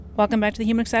Welcome back to The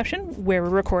Human Exception, where we're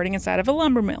recording inside of a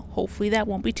lumber mill. Hopefully that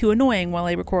won't be too annoying while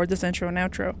I record this intro and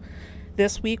outro.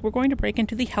 This week, we're going to break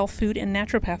into the health food and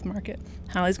naturopath market.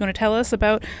 Hallie's going to tell us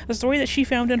about a story that she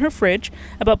found in her fridge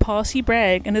about Policy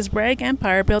Bragg and his Bragg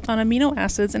empire built on amino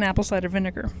acids and apple cider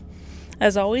vinegar.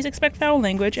 As always, expect foul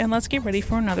language, and let's get ready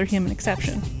for another Human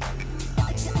Exception.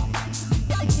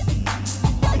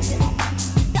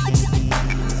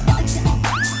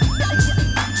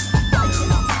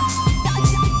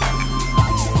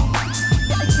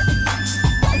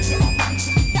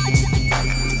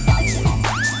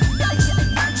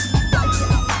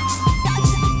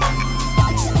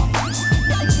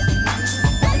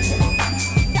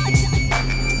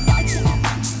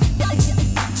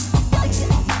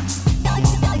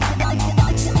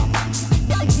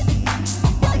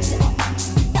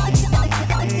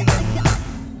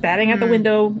 Batting at the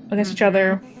window against each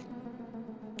other.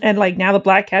 And now the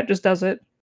black cat just does it.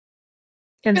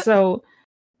 And so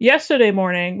yesterday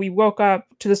morning we woke up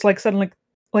to this sudden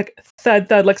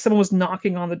thud, like someone was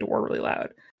knocking on the door really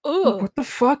loud. Ooh. What the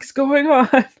fuck's going on?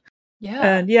 Yeah.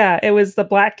 And it was the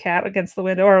black cat against the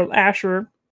window, or Asher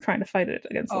trying to fight it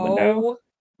against the window. Oh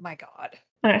my god.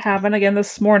 And it happened again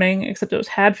this morning, except it was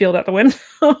Hadfield at the window.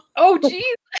 Oh jeez.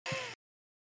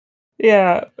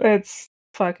 Yeah, it's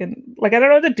fucking I don't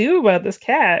know what to do about this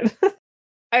cat.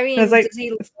 I mean, does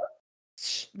he look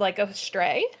like a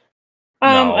stray?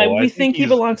 We think he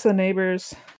belongs to the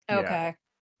neighbors. Okay.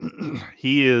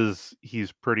 Yeah.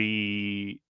 He's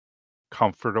pretty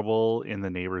comfortable in the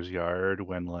neighbor's yard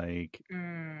when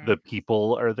the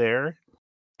people are there.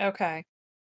 Okay.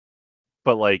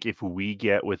 But if we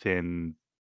get within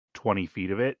 20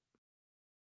 feet of it,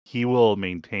 he will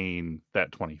maintain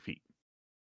that 20 feet.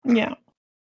 Yeah.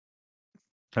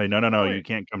 Hey, no, you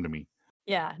can't come to me.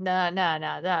 Yeah,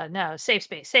 no. Safe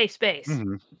space.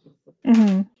 Mm-hmm.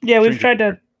 Mm-hmm. Yeah, we've tried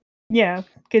to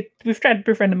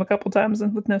befriend him a couple times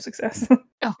and with no success.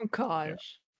 Oh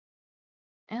gosh.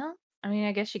 Yeah, I mean,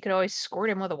 I guess you could always squirt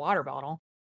him with a water bottle.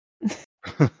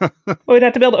 Well, we'd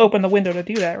have to be able to open the window to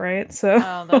do that, right? So.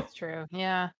 Oh, that's true.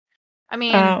 Yeah. I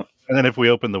mean, and then if we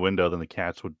open the window, then the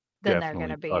cats would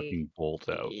definitely be fucking bolt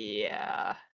out.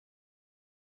 Yeah.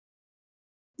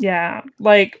 Yeah,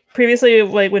 previously,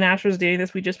 when Ash was doing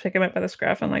this, we just pick him up by the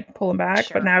scruff and pull him back.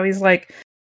 Sure. But now he's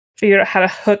figured out how to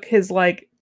hook his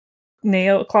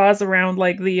nail claws around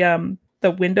the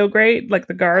window grate,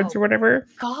 the guards or whatever.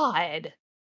 God,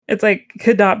 it's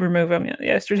could not remove him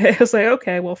yesterday. I was like,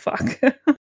 okay, well, fuck.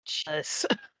 Jeez.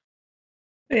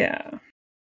 Yeah.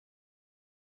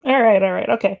 All right,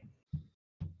 okay.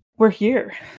 We're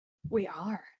here. We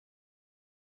are.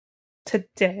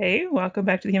 Today, welcome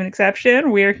back to The Human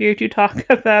Exception. We're here to talk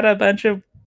about a bunch of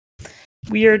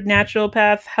weird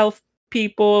naturopath health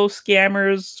people,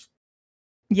 scammers.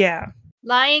 Yeah.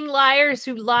 Lying liars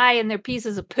who lie and they're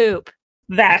pieces of poop.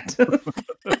 That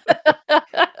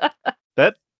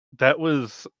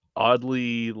was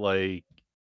oddly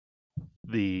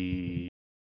the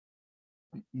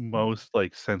most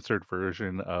censored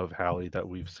version of Hallie that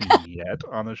we've seen yet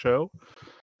on the show.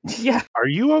 Yeah. Are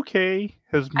you okay?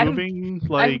 Has moving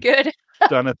I'm good.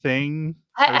 done a thing?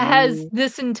 Has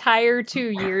this entire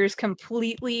 2 years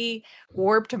completely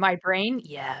warped my brain?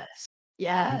 Yes.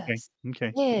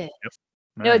 Okay. Yeah. Yep.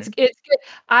 No, it's good.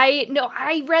 I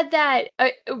read that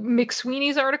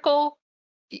McSweeney's article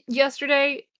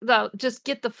yesterday about just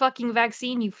get the fucking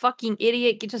vaccine, you fucking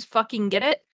idiot. Just fucking get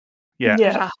it. Yeah.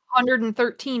 There's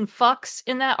 113 fucks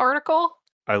in that article.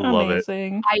 I love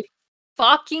Amazing. it. I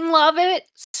fucking love it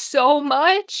so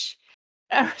much.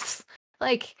 I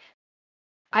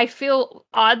feel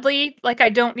oddly like I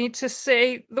don't need to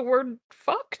say the word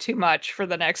fuck too much for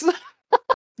the next.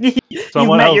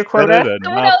 Someone met else your quota.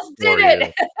 Someone else did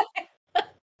it.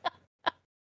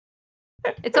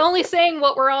 It's only saying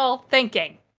what we're all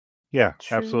thinking. Yeah,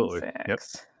 True absolutely.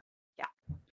 facts. Yep.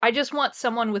 Yeah. I just want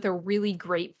someone with a really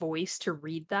great voice to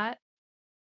read that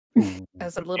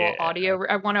as a little audio.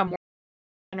 I want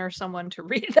or someone to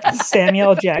read that.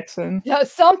 Samuel Jackson. No,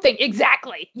 something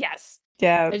exactly. Yes.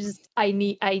 Yeah. I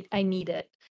need it.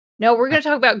 No, we're going to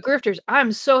talk about grifters.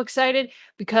 I'm so excited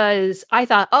because I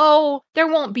thought, there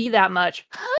won't be that much.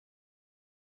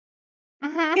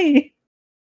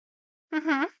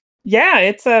 Yeah,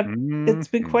 it's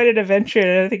been quite an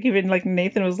adventure. I think even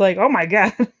Nathan was like, "Oh my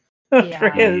god," for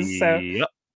his. So yep.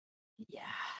 Yeah,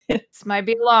 this might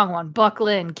be a long one. Buckle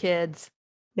in, kids.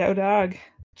 Yo, dog.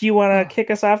 Do you want to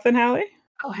kick us off then, Hallie?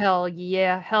 Oh hell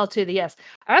yeah, hell to the yes.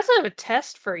 I also have a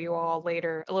test for you all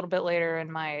later, a little bit later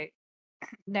in my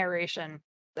narration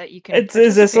that you can.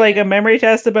 Is this a memory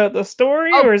test about the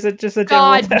story, or is it just a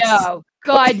general test? No.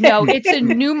 God, no, it's a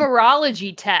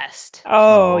numerology test.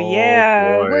 Oh, Oh,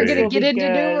 yeah. boy. We're this gonna will get be into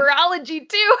good. numerology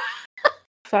too.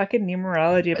 Fucking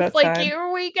numerology about It's like, time.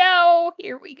 here we go.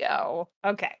 Here we go.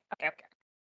 Okay.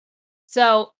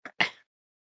 So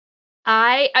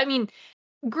I mean,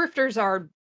 grifters are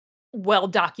well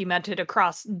documented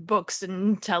across books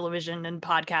and television and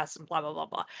podcasts and blah blah blah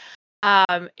blah.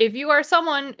 If you are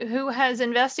someone who has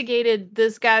investigated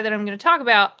this guy that I'm going to talk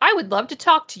about, I would love to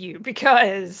talk to you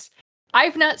because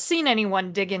I've not seen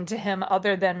anyone dig into him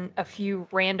other than a few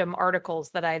random articles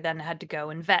that I then had to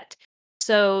go and vet.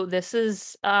 So this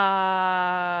is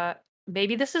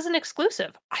maybe this is an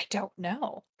exclusive. I don't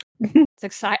know. It's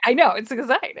exciting. I know it's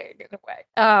exciting in a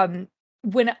way.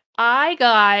 When I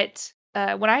got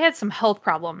when I had some health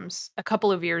problems a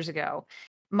couple of years ago,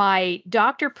 my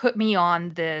doctor put me on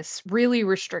this really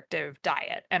restrictive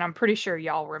diet, and I'm pretty sure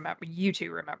you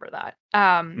two remember that.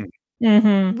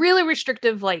 Mm-hmm. Really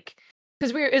restrictive, like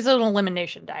because it's an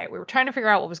elimination diet. We were trying to figure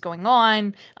out what was going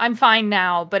on. I'm fine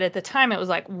now, but at the time it was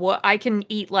like, what I can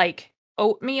eat like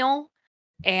oatmeal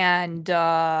and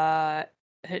not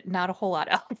a whole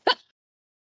lot else.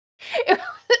 It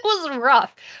was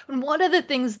rough. And one of the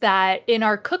things that in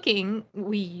our cooking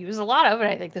we use a lot of, and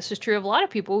I think this is true of a lot of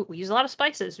people, we use a lot of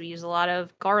spices. We use a lot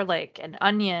of garlic and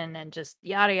onion and just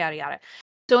yada yada yada.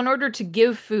 So in order to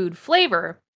give food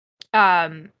flavor,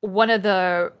 one of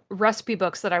the recipe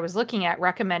books that I was looking at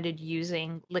recommended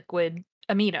using liquid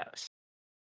aminos.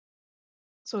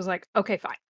 So I was like, okay,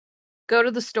 fine. Go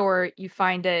to the store, you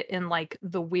find it in like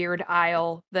the weird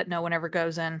aisle that no one ever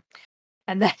goes in.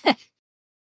 And then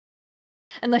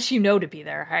unless you know to be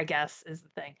there, I guess, is the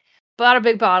thing. Bought a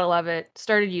big bottle of it,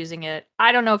 started using it.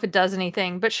 I don't know if it does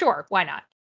anything, but sure, why not?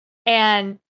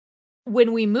 And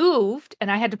when we moved,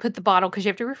 and I had to put the bottle, because you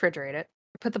have to refrigerate it,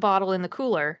 put the bottle in the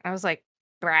cooler, I was like,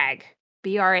 brag.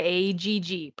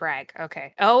 BRAGG, brag.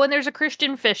 Okay. Oh, and there's a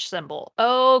Christian fish symbol.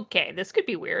 Okay, this could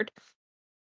be weird.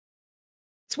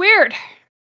 It's weird.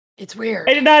 It's weird.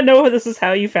 I did not know this is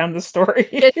how you found the story.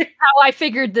 It's how I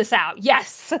figured this out.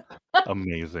 Yes.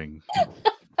 Amazing.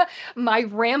 My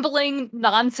rambling,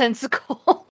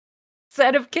 nonsensical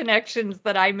set of connections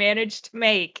that I managed to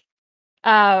make.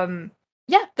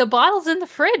 Yeah, the bottle's in the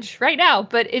fridge right now,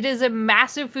 but it is a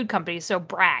massive food company. So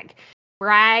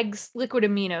Bragg's liquid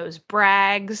aminos,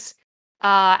 Bragg's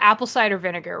apple cider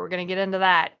vinegar. We're gonna get into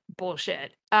that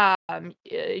bullshit.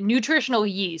 Nutritional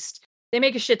yeast. They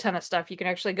make a shit ton of stuff. You can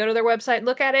actually go to their website and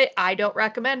look at it. I don't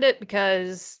recommend it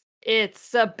because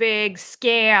it's a big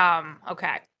scam.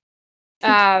 Okay.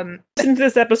 Listen to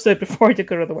this episode before you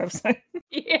go to the website.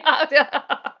 Yeah.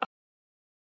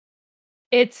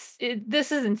 This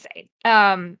is insane.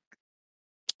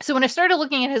 So when I started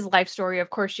looking at his life story, of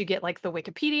course you get like the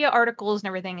Wikipedia articles and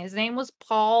everything. His name was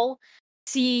Paul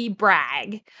C.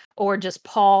 Bragg, or just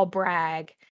Paul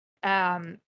Bragg.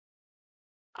 I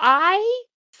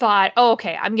thought, oh,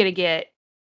 okay, I'm gonna get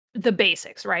the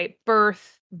basics, right?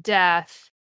 Birth, death,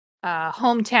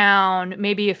 hometown,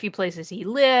 maybe a few places he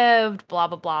lived, blah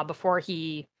blah blah, before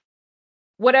he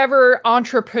whatever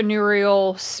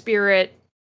entrepreneurial spirit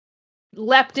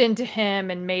leapt into him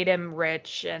and made him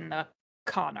rich and a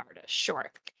con artist.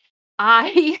 Sure.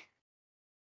 I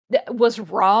was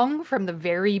wrong from the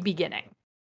very beginning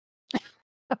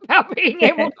about being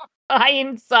able to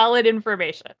find solid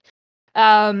information.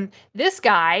 This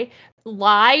guy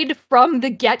lied from the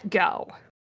get-go.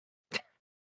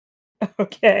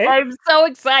 Okay. I'm so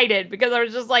excited because I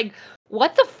was just like,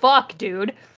 what the fuck,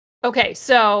 dude? Okay,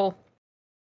 so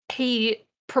he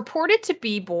purported to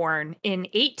be born in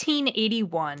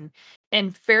 1881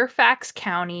 in Fairfax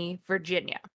County,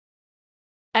 Virginia.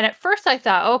 And at first I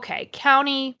thought, okay,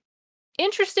 county,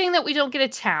 interesting that we don't get a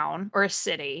town or a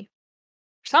city,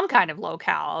 some kind of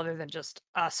locale other than just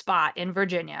a spot in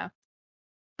Virginia.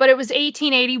 But it was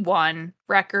 1881,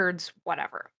 records,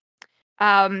 whatever.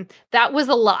 That was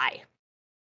a lie.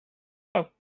 Oh.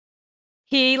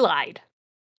 He lied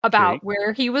about Okay.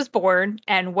 where he was born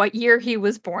and what year he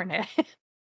was born in.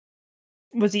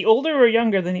 Was he older or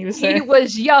younger than he was He saying?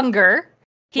 was younger.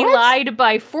 He What? lied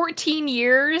by 14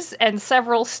 years and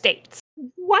several states.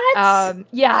 What?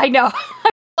 Yeah, I know.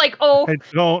 Like, oh, I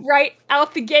don't. right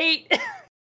out the gate.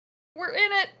 We're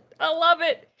in it. I love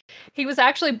it. He was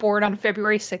actually born on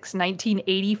February 6,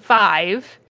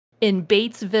 1985 in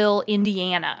Batesville,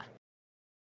 Indiana.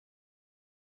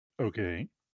 Okay.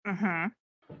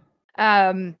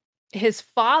 His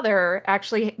father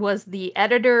actually was the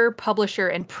editor, publisher,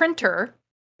 and printer.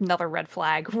 Another red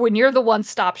flag. When you're the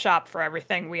one-stop shop for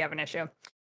everything, we have an issue.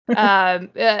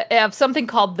 Of something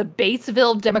called the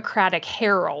Batesville Democratic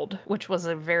Herald, which was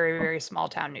a very, very small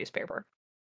town newspaper.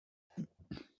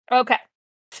 Okay.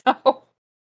 So,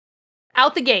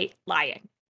 out the gate, lying.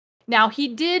 Now,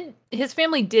 his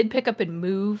family did pick up and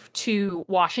move to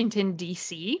Washington,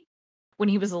 D.C. when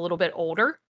he was a little bit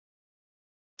older.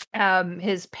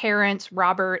 His parents,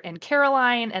 Robert and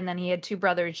Caroline, and then he had two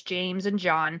brothers, James and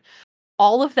John.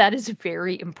 All of that is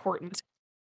very important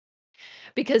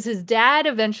because his dad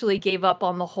eventually gave up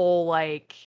on the whole,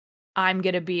 like, I'm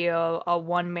going to be a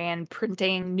one-man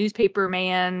printing newspaper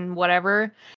man,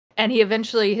 whatever. And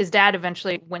his dad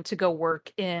eventually went to go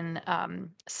work in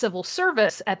civil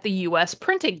service at the U.S.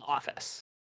 printing office.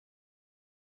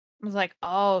 I was like,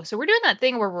 oh, so we're doing that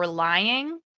thing where we're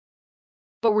lying,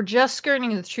 but we're just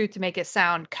skirting the truth to make it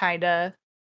sound kind of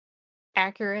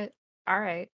accurate. All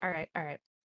right.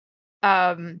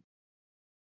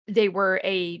 They were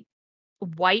a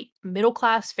white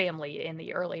middle-class family in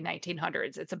the early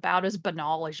 1900s. It's about as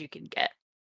banal as you can get.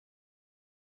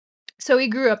 So he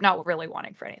grew up not really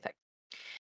wanting for anything.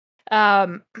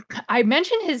 I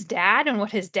mentioned his dad and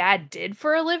what his dad did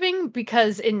for a living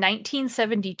because in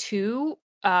 1972,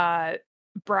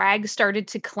 Bragg started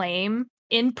to claim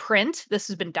in print, this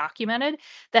has been documented,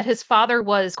 that his father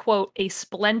was, quote, a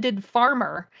splendid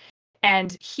farmer.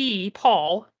 And he,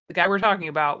 Paul, the guy we're talking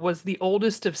about, was the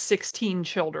oldest of 16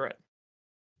 children.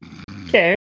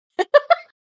 Okay.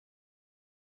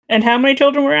 And how many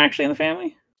children were actually in the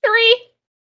family? 3.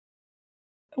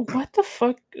 What the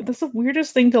fuck? That's the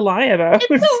weirdest thing to lie about. It's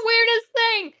the weirdest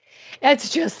thing. It's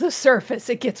just the surface.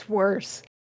 It gets worse.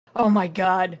 Oh my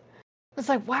god. It's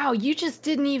like, wow, you just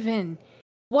didn't even...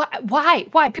 Why?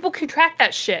 People can track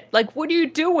that shit. Like, what are you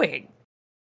doing?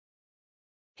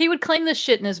 He would claim this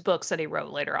shit in his books that he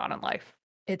wrote later on in life.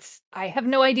 I have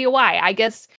no idea why. I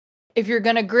guess if you're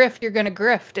gonna grift, you're gonna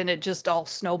grift, and it just all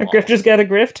snowballs. A grifter's got a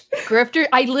grift? Grifter?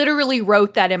 I literally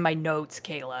wrote that in my notes,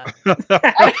 Kayla.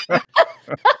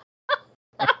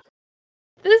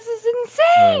 This is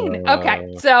insane!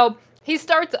 Okay, so he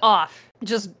starts off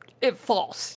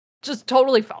false. Just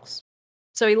totally false.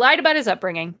 So he lied about his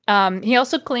upbringing. He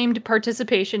also claimed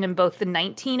participation in both the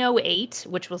 1908,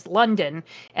 which was London,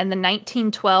 and the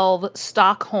 1912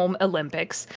 Stockholm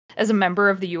Olympics as a member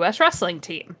of the U.S. wrestling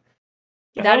team.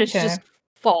 That is just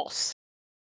false.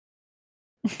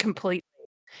 Completely.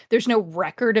 There's no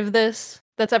record of this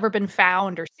that's ever been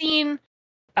found or seen.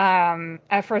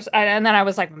 At first, and then I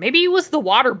was like, maybe he was the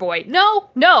water boy. No.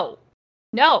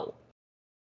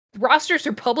 Rosters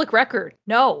are public record.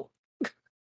 No.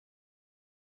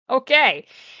 Okay.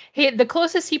 The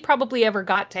closest he probably ever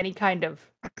got to any kind of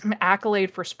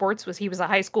accolade for sports was he was a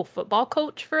high school football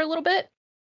coach for a little bit.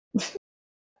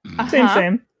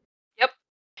 Same. Yep.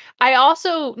 I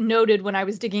also noted when I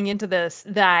was digging into this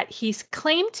that he's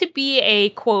claimed to be a,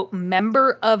 quote,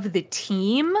 member of the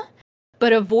team,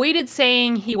 but avoided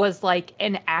saying he was like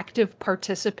an active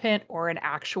participant or an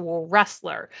actual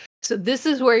wrestler. So this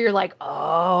is where you're like,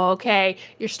 oh, okay,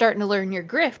 you're starting to learn your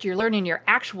grift. You're learning your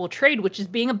actual trade, which is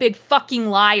being a big fucking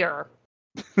liar.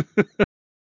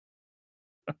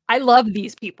 I love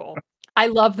these people. I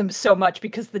love them so much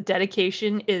because the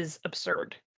dedication is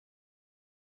absurd.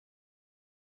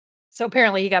 So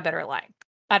apparently he got better at lying.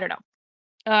 I don't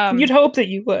know. You'd hope that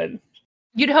you would.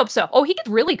 You'd hope so. Oh, he gets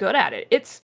really good at it.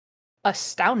 It's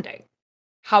astounding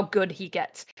how good he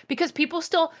gets because people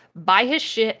still buy his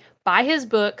shit, buy his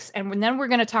books, and then we're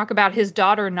going to talk about his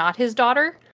daughter, not his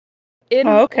daughter.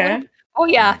 Okay. Oh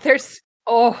yeah, there's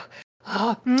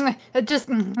just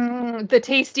the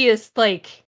tastiest.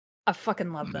 Like, I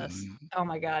fucking love this. Oh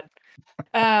my god.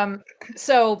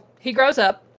 So he grows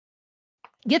up,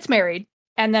 gets married,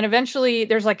 and then eventually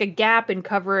there's like a gap in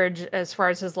coverage as far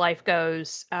as his life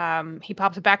goes. He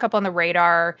pops back up on the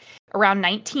radar around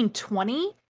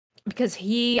 1920 because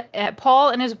Paul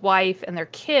and his wife and their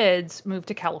kids moved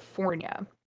to California. I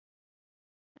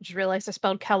just realized I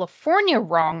spelled California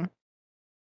wrong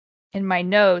in my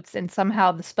notes, and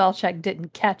somehow the spell check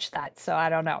didn't catch that, so I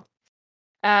don't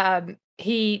know.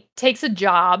 He takes a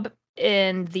job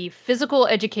in the physical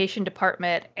education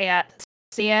department at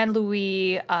San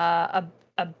Luis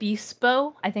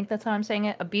Obispo. I think that's how I'm saying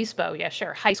it. Obispo, yeah,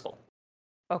 sure. High school.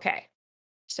 Okay.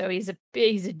 So he's a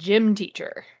gym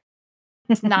teacher.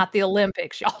 It's not the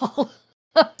Olympics, y'all.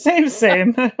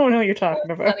 Same. I don't know what you're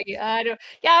talking about. I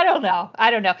don't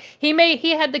know.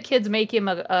 He had the kids make him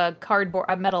a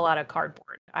medal out of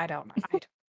cardboard. I don't know.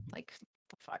 Like,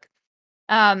 the fuck.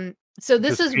 So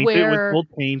this Just is paint where it with gold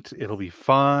paint, it'll be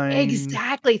fine.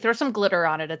 Exactly. Throw some glitter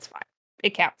on it. It's fine.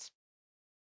 It counts.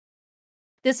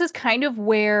 This is kind of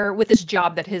where, with this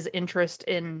job, that his interest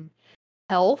in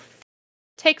health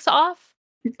takes off.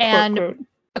 And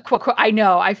quote. I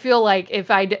know. I feel like if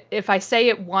I say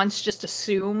it once, just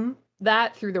assume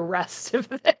that through the rest of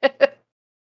it.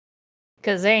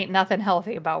 because there ain't nothing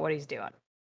healthy about what he's doing.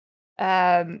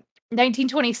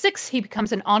 1926, he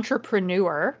becomes an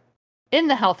entrepreneur in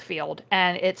the health field,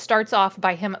 and it starts off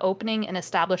by him opening an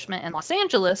establishment in Los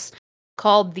Angeles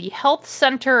called the Health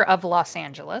Center of Los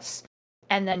Angeles.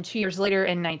 And then 2 years later,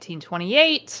 in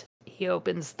 1928, he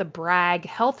opens the Bragg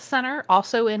Health Center,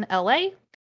 also in LA.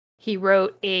 He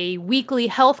wrote a weekly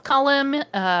health column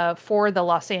for the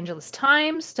Los Angeles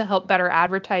Times to help better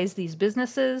advertise these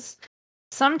businesses.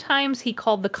 Sometimes he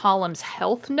called the columns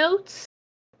health notes.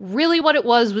 Really what it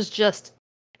was just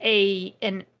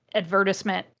an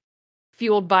advertisement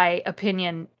fueled by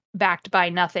opinion, backed by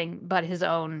nothing but his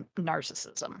own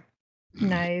narcissism.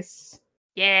 Nice.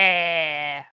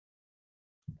 Yeah.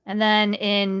 And then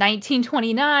in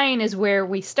 1929 is where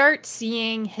we start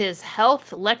seeing his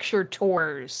health lecture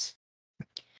tours,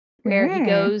 where he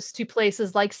goes to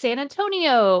places like San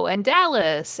Antonio and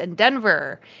Dallas and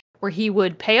Denver, where he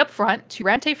would pay up front to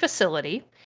rent a facility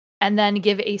and then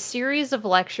give a series of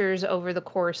lectures over the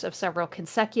course of several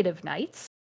consecutive nights.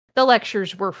 The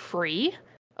lectures were free.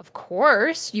 Of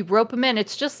course, you rope them in.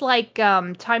 It's just like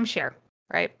timeshare,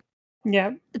 right?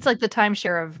 Yeah. It's like the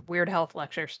timeshare of weird health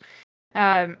lectures.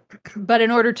 But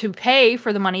in order to pay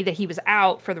for the money that he was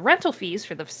out for the rental fees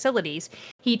for the facilities,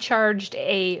 he charged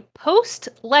a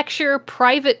post-lecture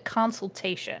private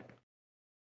consultation.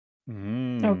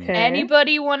 Okay.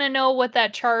 Anybody want to know what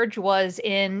that charge was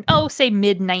in, say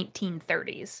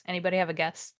mid-1930s? Anybody have a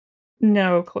guess?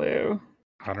 No clue.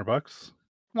 $100?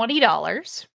 $20.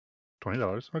 $20.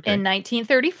 Okay. In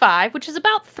 1935, which is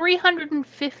about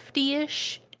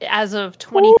 350-ish as of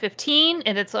 2015,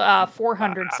 and it's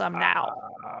 400 some now.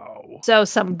 Wow. So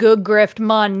some good grift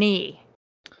money.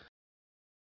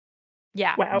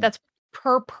 Yeah, Wow. that's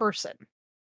per person.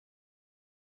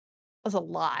 That's a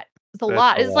lot. It's a That's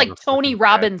lot. a It's lot like of Tony freaking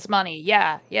Robbins money.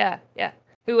 Yeah.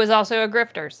 Who was also a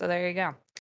grifter. So there you go.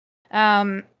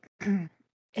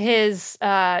 His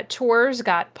tours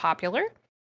got popular.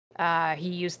 He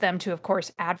used them to, of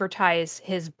course, advertise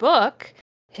his book.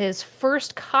 His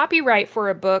first copyright for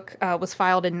a book was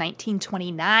filed in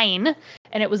 1929,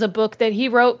 and it was a book that he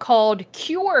wrote called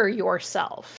Cure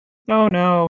Yourself. Oh,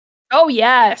 no. Oh,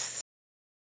 yes.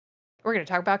 We're going to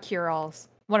talk about cure-alls.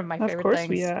 One of my favorite Of course things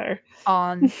we are.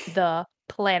 on the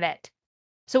planet.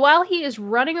 So while he is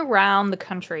running around the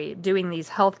country doing these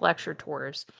health lecture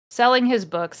tours, selling his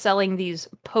books, selling these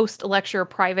post-lecture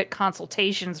private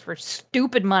consultations for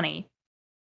stupid money,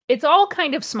 it's all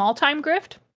kind of small-time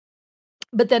grift.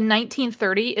 But then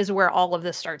 1930 is where all of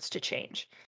this starts to change.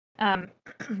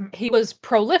 He was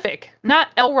prolific, not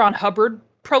L. Ron Hubbard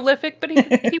prolific, but he wrote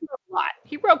a lot.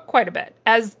 He wrote quite a bit,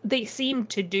 as they seem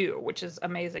to do, which is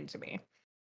amazing to me.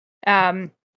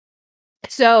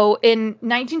 So in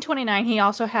 1929, he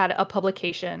also had a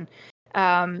publication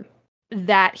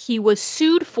that he was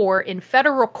sued for in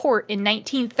federal court in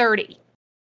 1930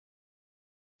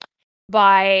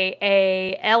 by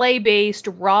a LA-based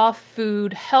raw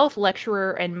food health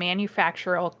lecturer and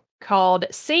manufacturer called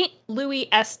St.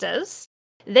 Louis Estes.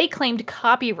 They claimed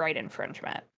copyright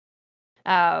infringement,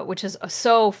 which is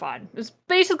so fun. It's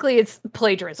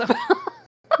plagiarism.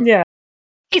 Yeah.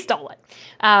 He stole it.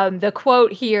 The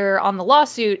quote here on the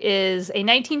lawsuit is, a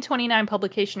 1929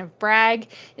 publication of Bragg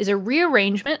is a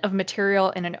rearrangement of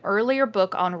material in an earlier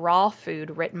book on raw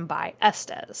food written by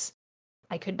Estes.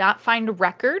 I could not find a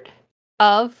record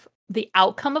of the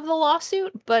outcome of the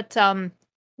lawsuit, but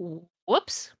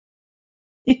whoops.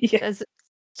 Yeah. It's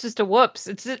just a whoops.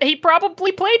 He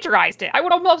probably plagiarized it. I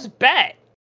would almost bet.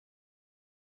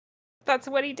 That's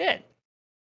what he did.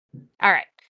 All right.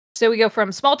 So we go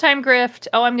from small-time grift,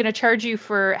 I'm going to charge you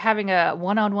for having a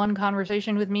one-on-one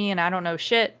conversation with me, and I don't know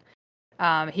shit.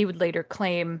 He would later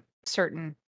claim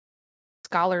certain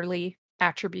scholarly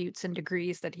attributes and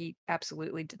degrees that he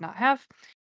absolutely did not have.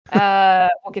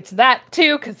 We'll get to that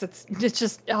too, because it's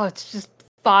just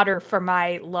fodder for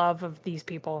my love of these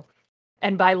people.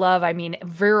 And by love, I mean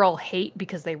virile hate,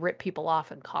 because they rip people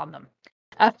off and con them.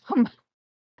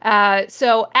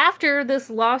 So after this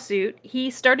lawsuit,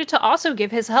 he started to also give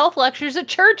his health lectures at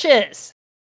churches.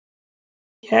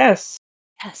 Yes.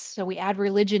 Yes, so we add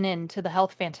religion into the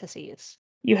health fantasies.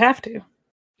 You have to.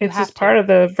 It's have just part of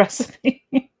the recipe.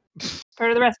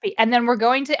 Part of the recipe. And then we're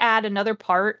going to add another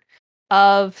part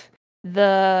of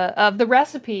the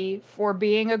recipe for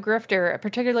being a grifter,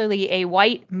 particularly a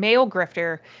white male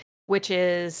grifter, which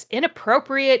is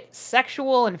inappropriate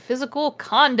sexual and physical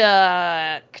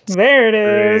conduct. There it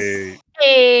is.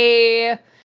 Hey!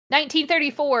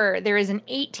 1934, there is an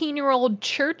 18-year-old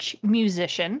church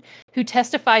musician who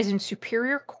testifies in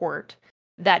Superior Court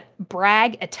that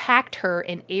Bragg attacked her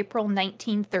in April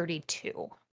 1932.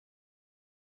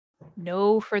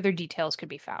 No further details could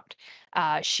be found.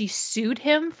 She sued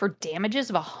him for damages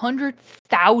of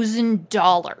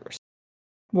 $100,000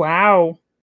 Wow.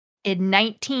 in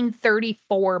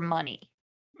 1934 money.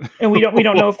 And we don't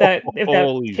know if that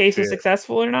Holy case is shit.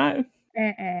 successful or not.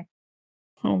 Uh-uh.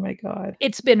 Oh my god.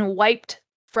 It's been wiped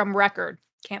from record.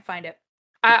 Can't find it.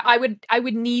 I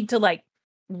would need to like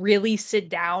really sit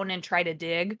down and try to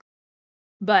dig,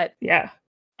 but Yeah.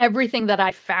 everything that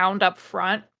I found up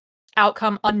front,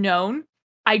 outcome unknown.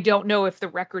 I don't know if the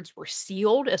records were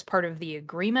sealed as part of the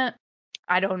agreement.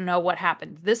 I don't know what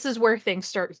happened. This is where things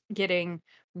start getting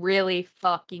really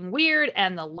fucking weird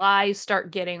and the lies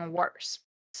start getting worse.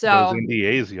 Those So,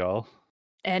 NDAs, y'all.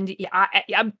 and yeah,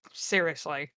 I'm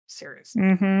seriously.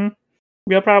 Mm-hmm.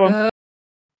 Real problem.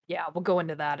 Yeah, we'll go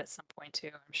into that at some point too,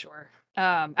 I'm sure.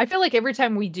 I feel like every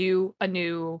time we do a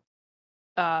new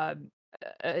uh,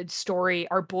 story,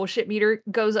 our bullshit meter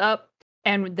goes up,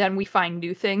 and then we find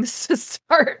new things to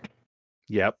start.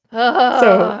 Yep.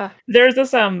 So there's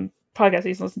this podcast I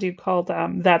used to listen to called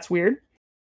That's Weird.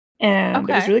 And it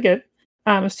was Okay. really good.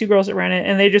 It's two girls that run it,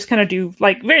 and they just kind of do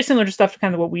like very similar to stuff to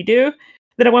kind of what we do.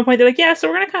 Then at one point they're like, yeah, so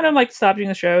we're gonna kind of like stop doing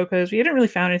the show because we hadn't really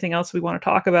found anything else we want to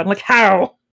talk about. I'm like,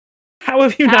 how? How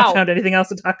have you not found anything else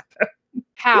to talk about?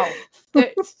 How?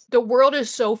 The world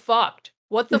is so fucked.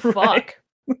 What the Right. fuck?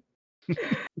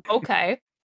 Okay.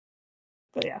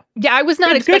 But yeah. Yeah, I was not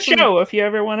Good expecting. show if you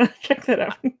ever want to check that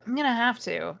out. I'm gonna have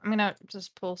to. I'm gonna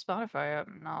just pull Spotify up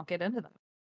and I'll get into that.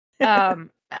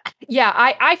 Yeah,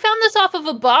 I found this off of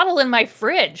a bottle in my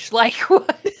fridge. Like,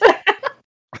 what?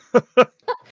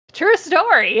 True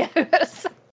story.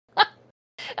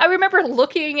 I remember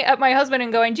looking at my husband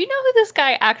and going, "Do you know who this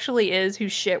guy actually is?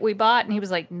 Whose shit we bought?" And he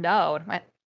was like, "No." And I went,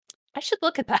 "I should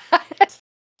look at that."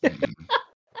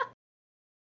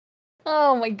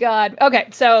 Oh my god. Okay,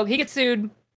 so he gets sued.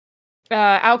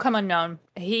 Outcome unknown.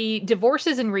 He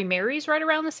divorces and remarries right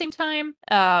around the same time.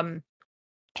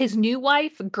 His new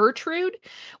wife, Gertrude,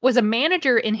 was a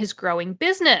manager in his growing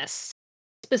business,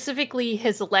 specifically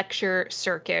his lecture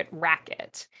circuit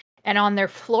racket. And on their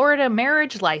Florida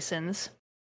marriage license,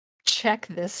 check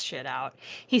this shit out.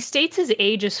 He states his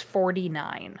age is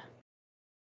 49.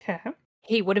 Okay.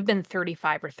 He would have been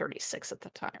 35 or 36 at the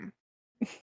time.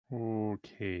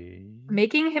 Okay.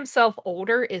 Making himself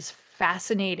older is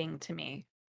fascinating to me.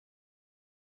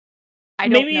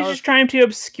 Maybe he's just trying to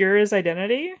obscure his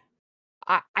identity.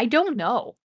 I don't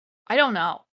know. I don't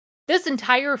know. This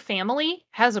entire family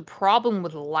has a problem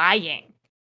with lying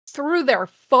through their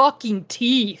fucking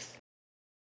teeth.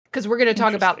 Because we're going to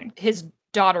talk about his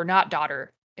daughter, not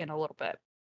daughter, in a little bit.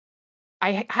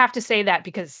 I have to say that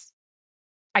because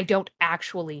I don't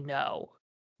actually know.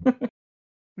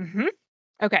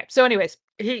 Okay, so anyways,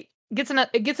 he gets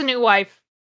a new wife.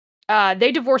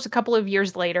 They divorce a couple of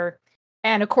years later,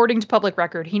 and according to public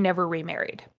record, he never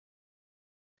remarried.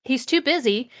 He's too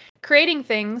busy creating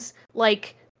things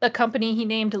like a company he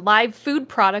named Live Food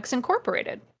Products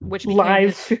Incorporated, which became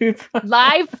Live food.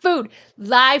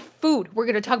 Live food. We're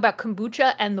going to talk about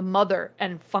kombucha and the mother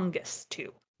and fungus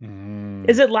too.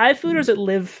 Is it live food or is it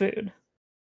live food?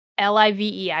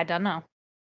 LIVE. I don't know.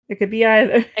 It could be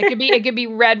either. It could be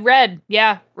red.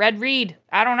 Yeah, red reed.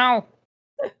 I don't know.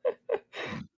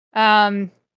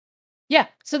 Yeah,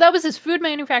 so that was his food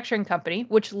manufacturing company,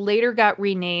 which later got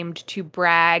renamed to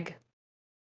Bragg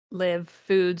Live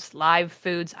Foods, Live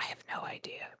Foods. I have no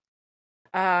idea.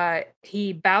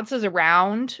 He bounces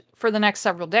around for the next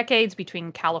several decades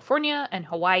between California and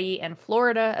Hawaii and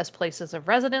Florida as places of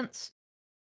residence.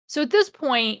 So at this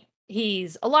point,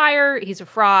 he's a liar, he's a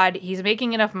fraud, he's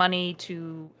making enough money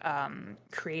to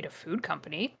create a food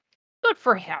company. Good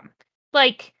for him.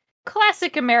 Like,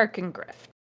 classic American grift.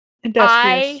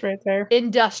 Industrious, right there.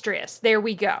 Industrious. There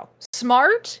we go.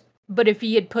 Smart, but if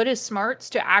he had put his smarts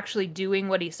to actually doing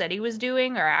what he said he was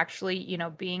doing, or actually,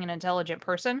 being an intelligent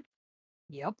person.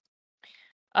 Yep.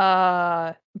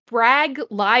 Bragg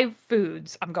Live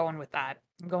Foods, I'm going with that.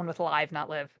 I'm going with live, not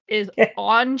live, is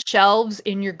on shelves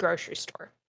in your grocery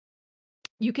store.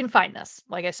 You can find this.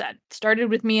 Like I said, it started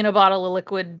with me in a bottle of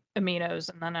liquid aminos,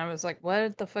 and then I was like,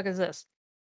 what the fuck is this?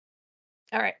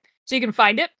 All right. So you can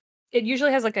find it. It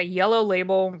usually has like a yellow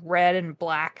label, red and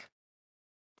black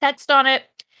text on it.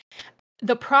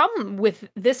 The problem with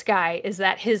this guy is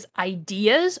that his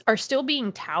ideas are still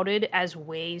being touted as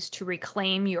ways to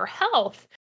reclaim your health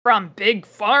from big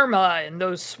pharma and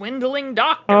those swindling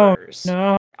doctors. Oh,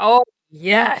 no. Oh,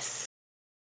 yes.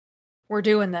 We're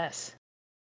doing this.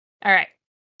 All right.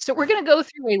 So we're going to go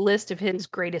through a list of his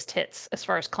greatest hits as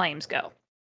far as claims go.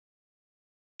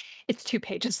 It's 2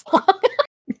 pages long.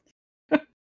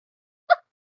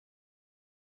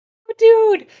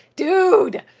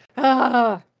 Dude.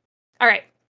 All right.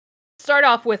 Start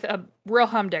off with a real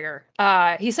humdinger.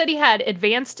 He said he had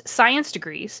advanced science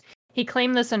degrees. He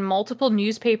claimed this in multiple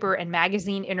newspaper and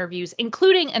magazine interviews,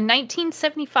 including a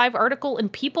 1975 article in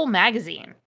People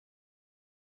magazine.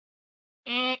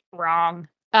 Wrong.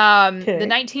 The Okay.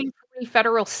 1940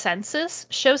 federal census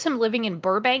shows him living in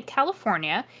Burbank,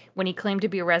 California, when he claimed to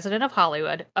be a resident of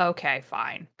Hollywood. Okay,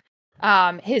 fine.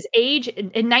 His age in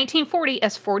 1940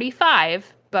 as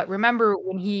 45, but remember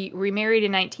when he remarried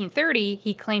in 1930,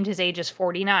 he claimed his age as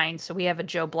 49. So we have a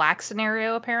Joe Black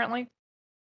scenario apparently.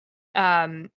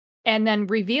 And then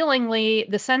revealingly,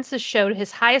 the census showed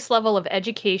his highest level of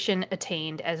education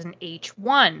attained as an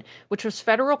H1, which was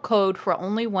federal code for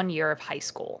only 1 year of high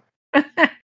school.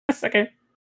 That's okay.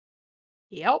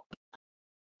 Yep.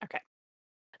 Okay.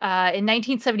 In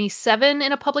 1977,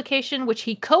 in a publication which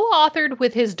he co-authored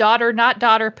with his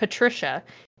daughter Patricia,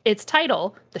 its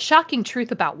title, The Shocking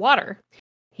Truth About Water,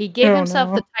 he gave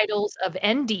himself the titles of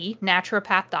ND,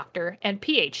 naturopath doctor, and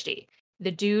PhD.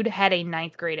 The dude had a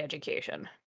 9th grade education.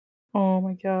 Oh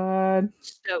my god.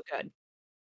 So good.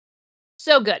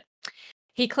 So good.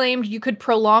 He claimed you could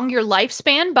prolong your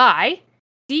lifespan by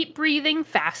deep breathing,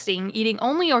 fasting, eating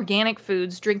only organic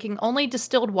foods, drinking only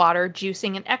distilled water,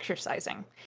 juicing, and exercising.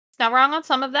 It's not wrong on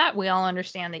some of that. We all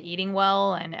understand that eating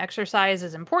well and exercise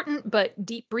is important, but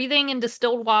deep breathing and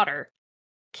distilled water.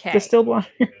 Okay. Distilled water.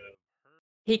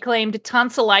 He claimed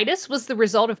tonsillitis was the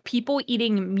result of people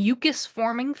eating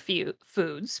mucus-forming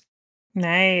foods.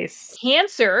 Nice.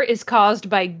 Cancer is caused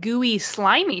by gooey,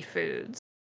 slimy foods.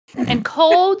 And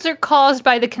colds are caused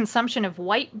by the consumption of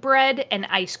white bread and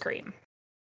ice cream.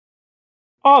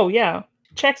 Oh, yeah.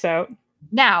 Checks out.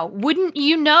 Now, wouldn't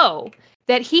you know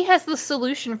that he has the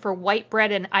solution for white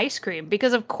bread and ice cream?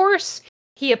 Because, of course,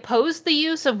 he opposed the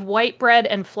use of white bread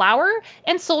and flour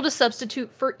and sold a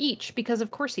substitute for each, because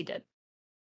of course he did.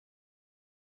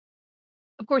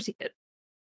 Of course he did.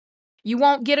 You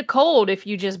won't get a cold if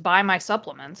you just buy my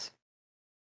supplements.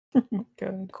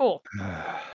 Good. Cool.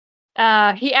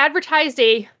 He advertised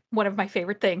one of my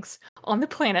favorite things on the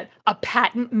planet, a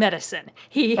patent medicine.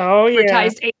 He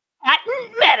advertised a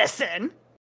patent medicine.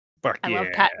 Fuck I yeah. love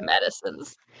patent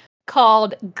medicines.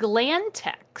 Called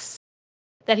Glantex.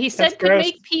 That he said could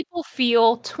make people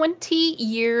feel 20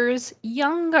 years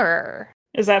younger.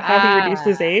 Is that how he reduced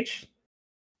his age?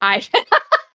 I didn't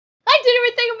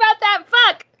even think about that.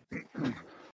 Fuck.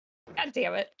 God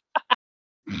damn it.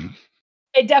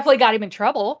 It definitely got him in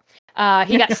trouble.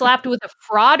 He got slapped with a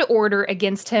fraud order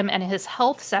against him and his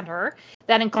health center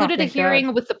that included a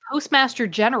hearing with the Postmaster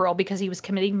General because he was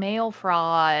committing mail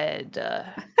fraud.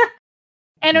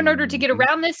 And in order to get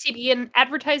around this, he began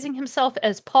advertising himself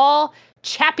as Paul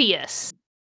Chappius.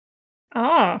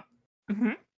 Ah.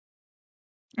 Mm-hmm.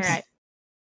 All right.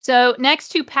 So next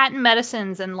to patent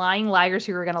medicines and lying liars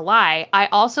who are going to lie, I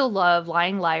also love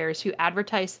lying liars who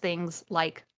advertise things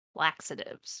like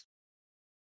laxatives.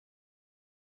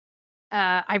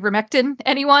 Ivermectin,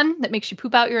 anyone? That makes you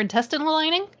poop out your intestinal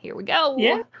lining? Here we go.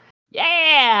 Yeah.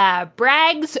 Yeah.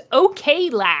 Bragg's OK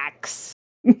Lax.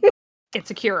 It's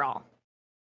a cure-all.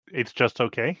 It's just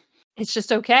okay? It's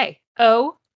just okay.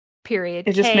 O, period.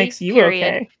 It just K, makes you period,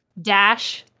 okay.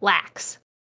 Dash lax.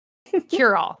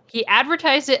 Cure-all. He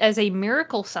advertised it as a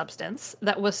miracle substance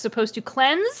that was supposed to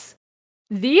cleanse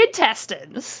the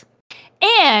intestines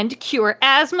and cure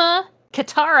asthma,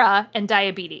 catarrh, and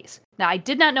diabetes. Now, I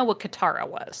did not know what catarrh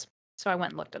was, so I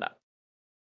went and looked it up.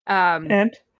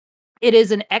 And? It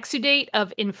is an exudate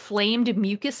of inflamed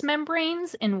mucous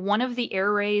membranes in one of the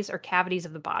airways or cavities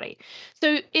of the body.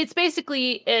 So it's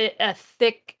basically a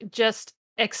thick, just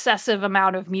excessive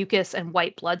amount of mucus and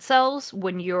white blood cells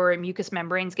when your mucous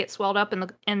membranes get swelled up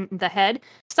in the head.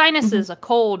 Sinuses, a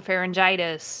cold,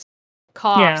 pharyngitis,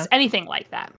 coughs, anything like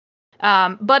that.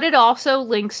 But it also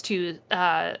links to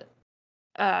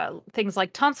things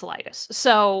like tonsillitis.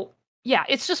 So yeah,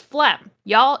 it's just phlegm,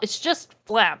 y'all. It's just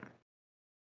phlegm.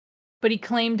 But he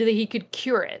claimed that he could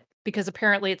cure it because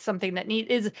apparently it's something that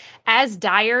is as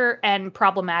dire and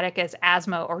problematic as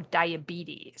asthma or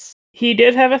diabetes. He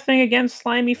did have a thing against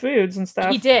slimy foods and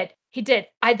stuff. He did.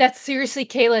 That's seriously,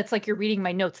 Kayla, it's like you're reading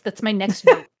my notes. That's my next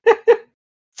note.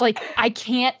 It's like, I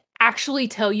can't actually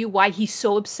tell you why he's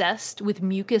so obsessed with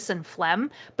mucus and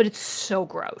phlegm, but it's so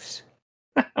gross.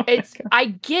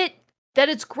 I get that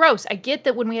it's gross. I get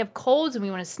that when we have colds and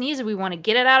we want to sneeze and we want to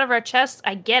get it out of our chest,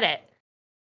 I get it.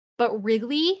 But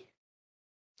really?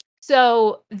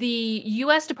 So the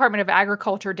U.S. Department of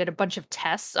Agriculture did a bunch of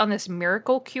tests on this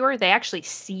miracle cure. They actually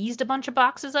seized a bunch of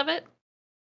boxes of it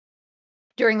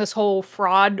during this whole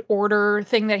fraud order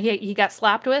thing that he got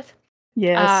slapped with.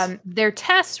 Yes. Their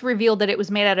tests revealed that it was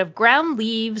made out of ground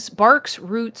leaves, barks,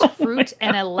 roots, fruit,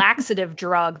 and a laxative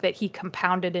drug that he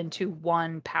compounded into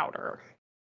one powder.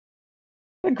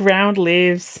 The ground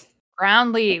leaves.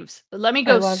 Ground leaves. Let me I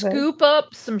go love it. scoop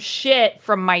up some shit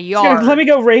from my Just gonna- yard. let me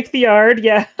go rake the yard.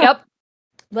 Yeah. Yep.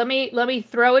 Let me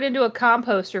throw it into a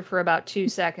composter for about 2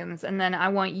 seconds, and then I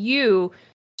want you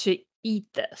to eat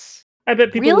this. I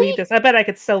bet people will Really? eat this. I bet I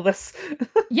could sell this.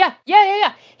 Yeah.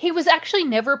 He was actually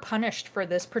never punished for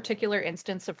this particular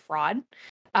instance of fraud.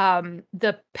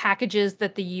 The packages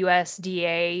that the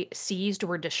USDA seized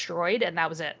were destroyed, and that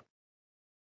was it.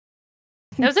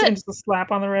 That was it. Just a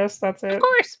slap on the wrist. That's it. Of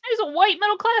course. He's a white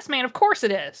middle class man. Of course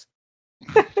it is.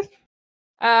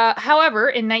 However,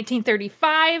 in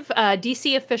 1935,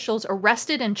 DC officials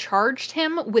arrested and charged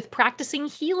him with practicing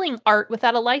healing art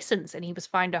without a license, and he was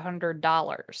fined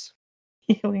 $100.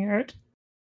 Healing art.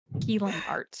 Healing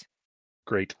art.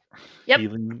 Great. Yep.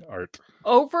 Healing art.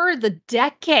 Over the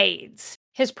decades,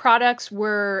 his products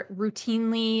were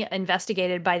routinely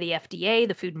investigated by the FDA,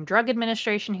 the Food and Drug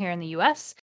Administration here in the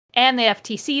US, and the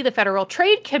FTC, the Federal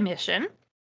Trade Commission.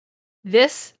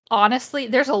 This, honestly,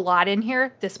 there's a lot in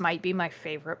here. This might be my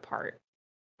favorite part.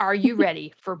 Are you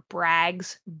ready for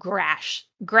Bragg's grass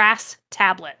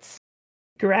tablets?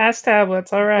 Grass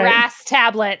tablets. All right. Grass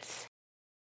tablets.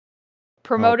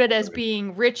 Promoted Oh, as boy.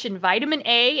 being rich in vitamin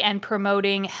A and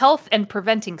promoting health and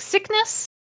preventing sickness.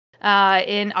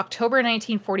 In October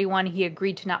 1941, he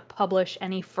agreed to not publish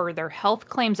any further health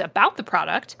claims about the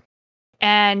product.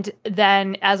 And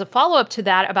then, as a follow-up to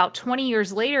that, about 20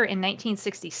 years later, in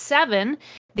 1967,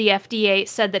 the FDA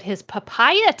said that his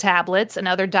papaya tablets and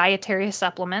other dietary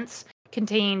supplements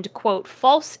contained, quote,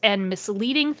 false and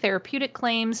misleading therapeutic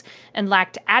claims and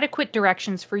lacked adequate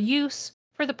directions for use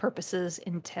for the purposes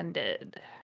intended.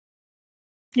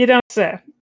 You don't say.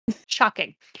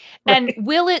 Shocking. Right. And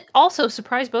will it also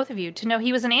surprise both of you to know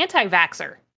he was an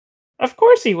anti-vaxxer? Of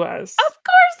course he was. Of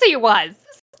course he was!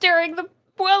 During the,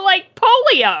 well, like,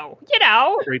 polio, you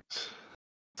know? Great.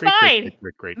 Fine.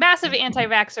 Great. Massive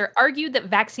anti-vaxxer argued that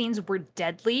vaccines were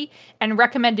deadly and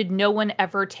recommended no one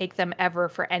ever take them ever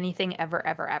for anything ever.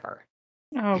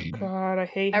 Oh God, I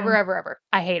hate him. Ever.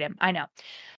 I hate him. I know.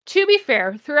 To be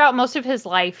fair, throughout most of his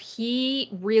life, he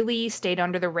really stayed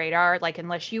under the radar. Like,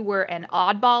 unless you were an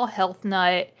oddball health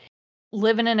nut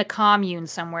living in a commune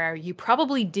somewhere, you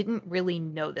probably didn't really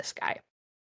know this guy.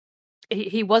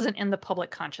 He wasn't in the public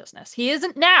consciousness. He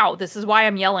isn't now. This is why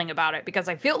I'm yelling about it, because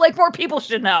I feel like more people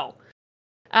should know.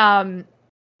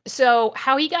 So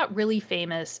how he got really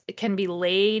famous can be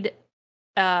laid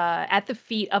at the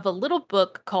feet of a little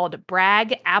book called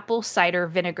Bragg Apple Cider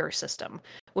Vinegar System,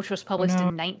 which was published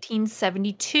in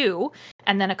 1972.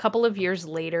 And then a couple of years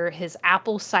later, his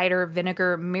Apple Cider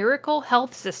Vinegar Miracle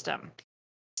Health System.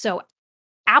 So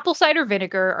apple cider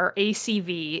vinegar, or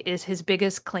ACV, is his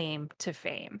biggest claim to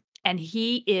fame. And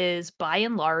he is, by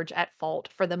and large, at fault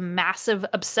for the massive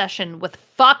obsession with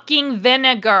fucking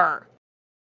vinegar.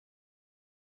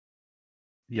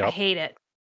 Yep. I hate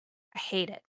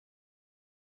it.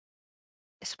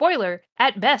 Spoiler,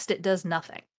 at best, it does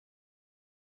nothing.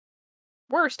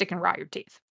 Worst, it can rot your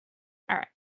teeth. All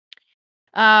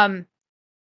right.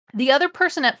 The other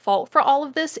person at fault for all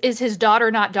of this is his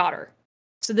daughter, not daughter.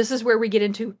 So this is where we get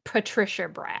into Patricia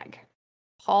Bragg.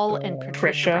 Paul and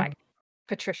Patricia Bragg.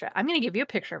 Patricia. I'm going to give you a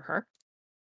picture of her.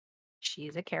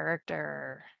 She's a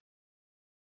character.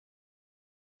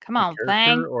 Come on,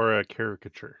 Fang. Or a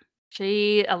caricature?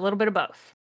 She, a little bit of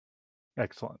both.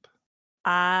 Excellent.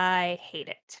 I hate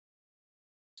it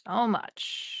so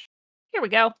much. Here we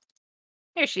go.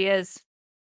 Here she is.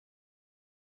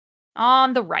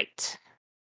 On the right.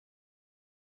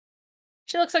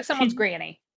 She looks like someone's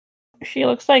granny. She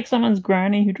looks like someone's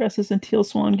granny who dresses in teal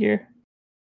swan gear.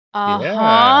 Uh-huh.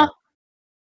 Yeah.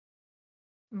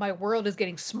 My world is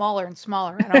getting smaller and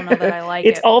smaller. I don't know that I like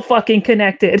It's it. all fucking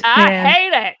connected. I man.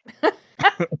 hate it.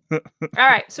 All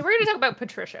right, so we're going to talk about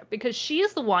Patricia because she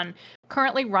is the one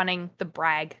currently running the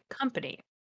Bragg company.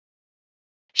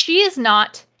 She is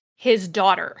not his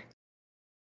daughter.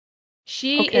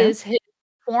 She is his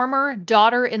former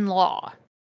daughter-in-law.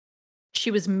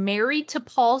 She was married to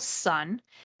Paul's son,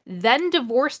 then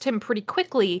divorced him pretty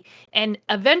quickly, and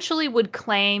eventually would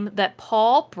claim that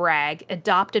Paul Bragg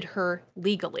adopted her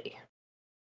legally.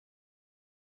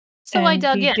 So I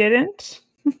dug in. Didn't?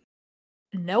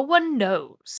 No one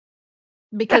knows.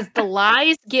 Because the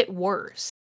lies get worse.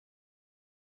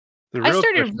 The I real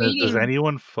started question is, does reading-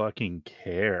 anyone fucking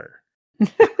care?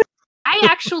 I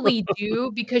actually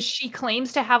do, because she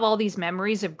claims to have all these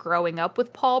memories of growing up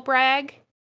with Paul Bragg.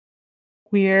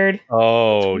 Weird.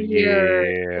 Oh, It's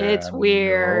weird. yeah. It's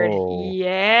weird. No.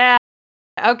 Yeah.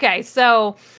 Okay,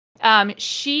 so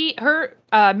her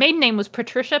maiden name was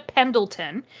Patricia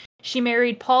Pendleton. She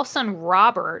married Paul's son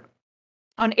Robert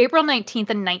on April 19th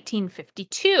in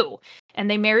 1952, and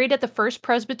they married at the First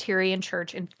Presbyterian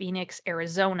Church in Phoenix,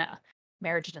 Arizona.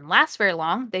 Marriage didn't last very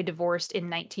long. They divorced in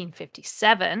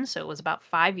 1957, so it was about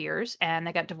 5 years, and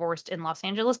they got divorced in Los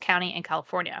Angeles County in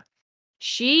California.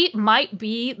 She might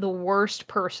be the worst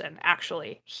person,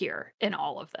 actually, here in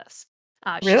all of this.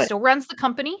 She Really? still runs the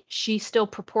company. She still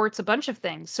purports a bunch of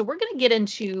things. So we're going to get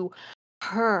into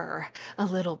her a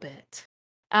little bit.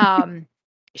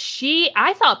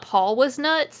 I thought Paul was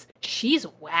nuts. She's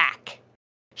whack.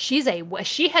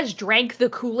 She has drank the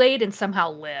Kool-Aid and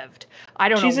somehow lived. I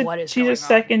don't know what is going on. She's a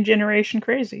second generation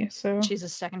crazy. So she's a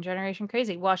second generation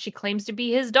crazy. Well, she claims to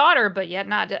be his daughter, but yet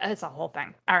not. It's a whole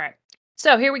thing. All right.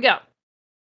 So here we go.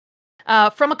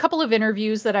 From a couple of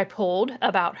interviews that I pulled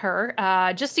about her,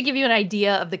 just to give you an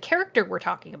idea of the character we're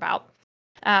talking about.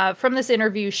 From this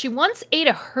interview, she once ate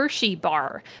a Hershey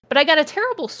bar, but I got a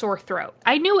terrible sore throat.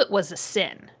 I knew it was a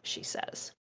sin, she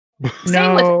says.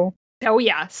 Same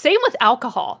with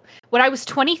alcohol. When I was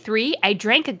 23, I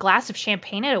drank a glass of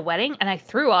champagne at a wedding and I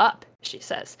threw up, she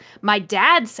says. My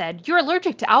dad said, "You're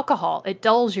allergic to alcohol. It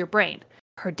dulls your brain."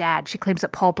 Her dad. She claims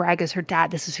that Paul Bragg is her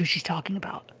dad. This is who she's talking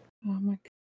about. oh my God.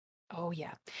 Oh,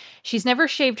 yeah. She's never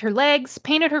shaved her legs,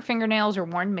 painted her fingernails, or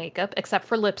worn makeup, except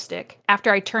for lipstick.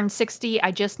 After I turned 60,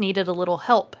 I just needed a little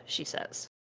help, she says.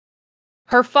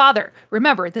 Her father,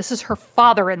 remember, this is her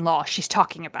father-in-law she's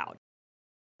talking about,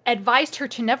 advised her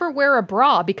to never wear a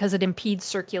bra because it impedes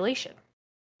circulation.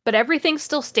 But everything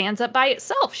still stands up by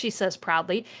itself, she says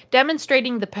proudly,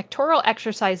 demonstrating the pectoral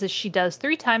exercises she does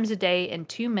 3 times a day in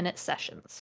 2-minute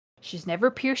sessions. She's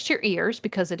never pierced her ears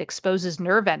because it exposes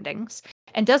nerve endings,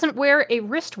 and doesn't wear a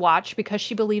wristwatch because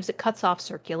she believes it cuts off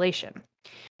circulation.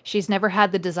 She's never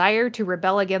had the desire to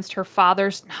rebel against her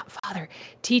father's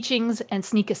teachings and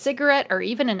sneak a cigarette or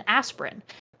even an aspirin.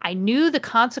 I knew the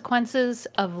consequences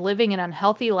of living an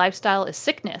unhealthy lifestyle is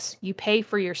sickness. You pay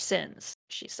for your sins,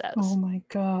 she says. Oh my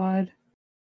God.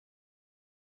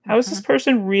 How is this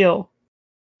person real?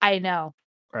 I know.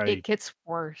 It gets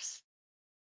worse.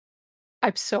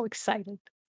 I'm so excited.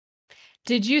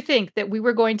 Did you think that we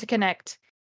were going to connect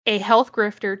a health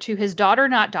grifter to his daughter,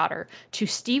 not daughter, to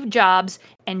Steve Jobs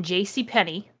and J.C.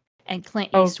 Penney and Clint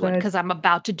Eastwood? Because I'm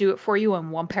about to do it for you in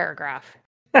one paragraph.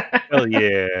 Hell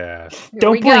yeah.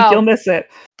 Don't blink, you'll miss it.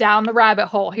 Down the rabbit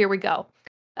hole. Here we go.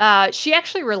 She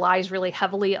actually relies really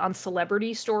heavily on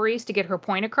celebrity stories to get her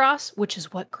point across, which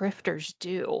is what grifters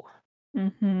do.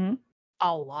 Mm-hmm.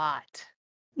 A lot.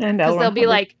 Because they'll be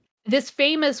like, this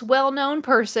famous, well-known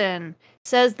person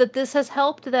says that this has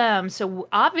helped them. So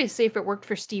obviously, if it worked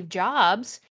for Steve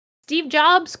Jobs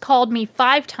called me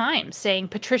 5 times saying,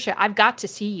 "Patricia, I've got to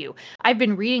see you. I've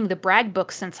been reading the Bragg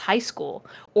books since high school."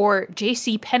 Or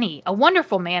J.C. Penney, a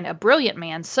wonderful man, a brilliant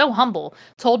man, so humble,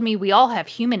 told me we all have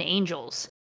human angels.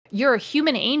 "You're a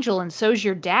human angel and so's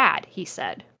your dad," he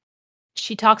said.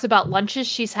 She talks about lunches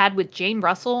she's had with Jane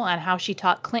Russell and how she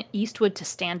taught Clint Eastwood to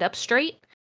stand up straight.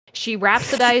 She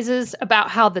rhapsodizes about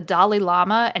how the Dalai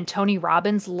Lama and Tony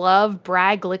Robbins love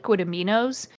Bragg liquid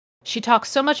aminos. She talks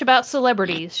so much about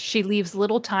celebrities, she leaves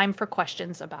little time for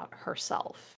questions about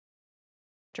herself.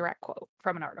 Direct quote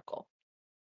from an article.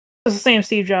 It's the same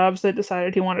Steve Jobs that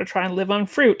decided he wanted to try and live on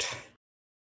fruit.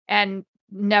 And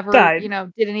never, died.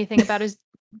 Did anything about his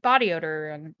body odor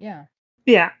and yeah.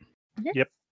 Yeah. Yep.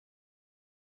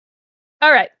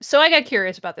 All right, so I got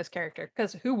curious about this character,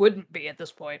 because who wouldn't be at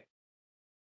this point?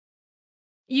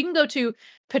 You can go to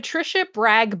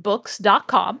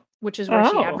patriciabraggbooks.com, which is where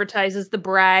she advertises the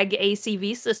Bragg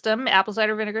ACV system, apple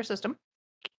cider vinegar system.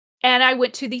 And I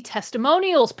went to the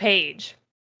testimonials page.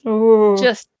 Ooh.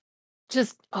 Just,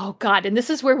 oh God. And this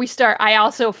is where we start. I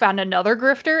also found another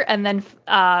grifter and then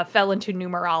fell into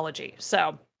numerology.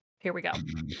 So here we go.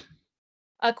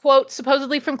 A quote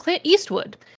supposedly from Clint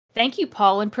Eastwood. "Thank you,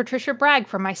 Paul and Patricia Bragg,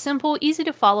 for my simple,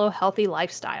 easy-to-follow, healthy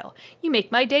lifestyle. You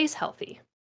make my days healthy."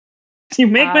 You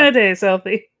make my days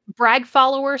healthy. Bragg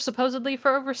follower, supposedly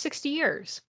for over 60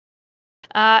 years.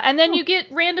 And then you get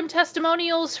random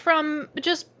testimonials from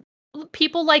just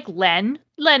people like Len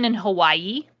in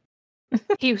Hawaii.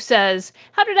 He says,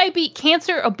 "How did I beat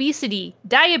cancer, obesity,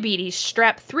 diabetes,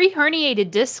 strep, 3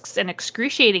 herniated discs, and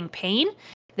excruciating pain?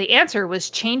 The answer was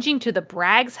changing to the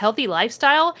Bragg's healthy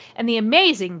lifestyle and the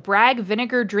amazing Bragg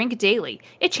vinegar drink daily.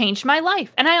 It changed my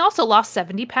life, and I also lost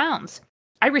 70 pounds.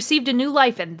 I received a new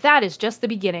life, and that is just the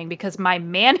beginning because my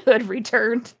manhood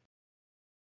returned."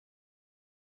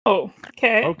 Oh,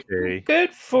 okay. Okay.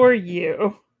 Good for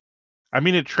you. I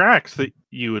mean, it tracks that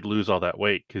you would lose all that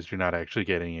weight because you're not actually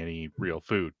getting any real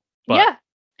food. But yeah,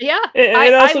 Yeah. It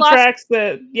I also lost tracks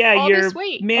that, all your this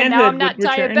weight, and now manhood I'm not would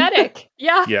return. diabetic.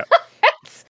 Yeah. Yeah.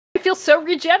 I feel so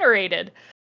regenerated.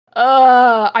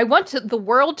 I want the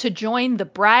world to join the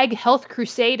Bragg Health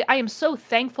Crusade. I am so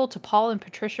thankful to Paul and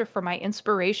Patricia for my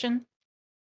inspiration.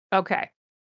 Okay.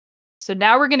 So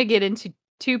now we're going to get into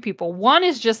two people. One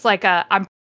is just like I'm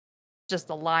just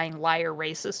a lying liar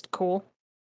racist. Cool.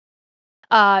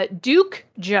 Duke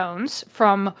Jones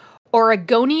from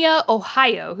Oregonia,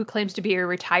 Ohio, who claims to be a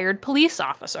retired police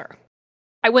officer.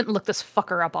 I went and looked this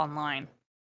fucker up online.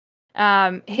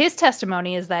 His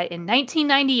testimony is that in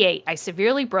 1998, I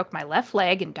severely broke my left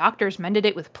leg and doctors mended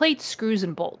it with plates, screws,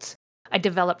 and bolts. I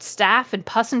developed staph and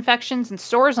pus infections and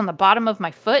sores on the bottom of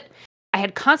my foot. I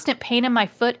had constant pain in my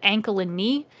foot, ankle, and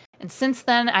knee. And since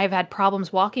then, I've had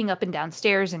problems walking up and down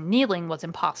stairs, and kneeling was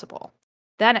impossible.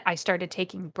 Then I started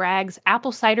taking Bragg's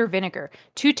apple cider vinegar,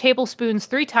 2 tablespoons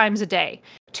 3 times a day.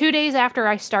 2 days after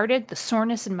I started, the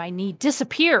soreness in my knee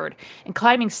disappeared, and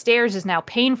climbing stairs is now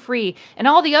pain-free, and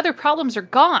all the other problems are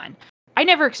gone. I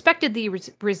never expected the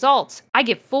results. I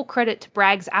give full credit to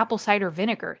Bragg's apple cider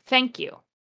vinegar. Thank you.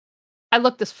 I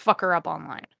looked this fucker up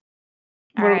online.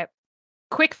 All right.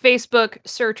 Quick Facebook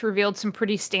search revealed some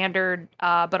pretty standard,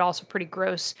 but also pretty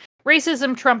gross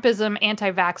racism, Trumpism,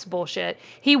 anti-vax bullshit.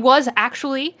 He was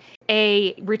actually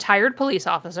a retired police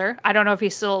officer. I don't know if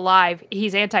he's still alive.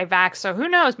 He's anti-vax, so who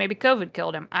knows? Maybe COVID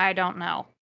killed him. I don't know.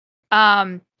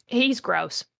 He's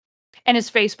gross. And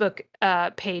his Facebook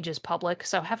page is public,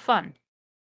 so have fun.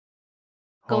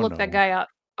 Go look that guy up.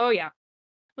 Oh, yeah.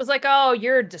 It was like, oh,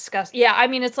 you're disgusting. Yeah, I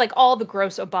mean, it's like all the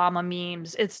gross Obama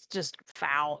memes. It's just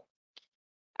foul.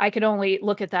 I could only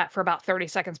look at that for about 30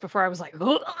 seconds before I was like,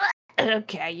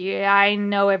 okay, yeah, I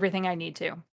know everything I need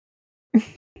to.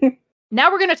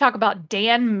 Now we're going to talk about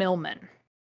Dan Millman,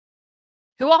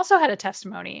 who also had a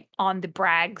testimony on the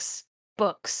Bragg's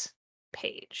Books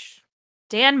page.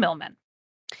 Dan Millman.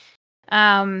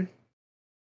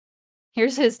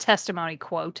 Here's his testimony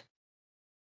quote.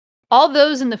 All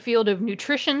those in the field of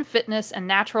nutrition, fitness, and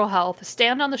natural health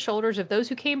stand on the shoulders of those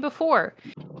who came before.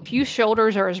 Few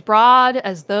shoulders are as broad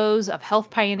as those of health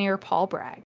pioneer Paul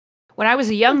Bragg. When I was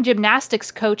a young gymnastics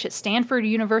coach at Stanford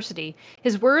University,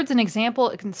 his words and example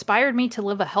inspired me to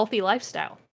live a healthy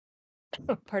lifestyle.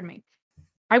 Pardon me.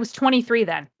 I was 23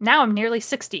 then. Now I'm nearly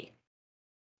 60.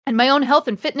 And my own health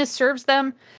and fitness serves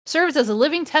as a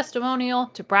living testimonial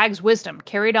to Bragg's wisdom,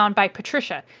 carried on by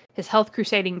Patricia, his health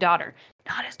crusading daughter.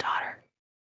 Not his daughter.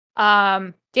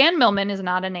 Dan Millman is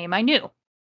not a name I knew,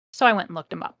 so I went and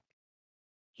looked him up.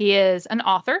 He is an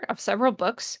author of several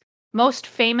books. Most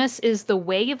famous is The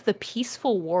Way of the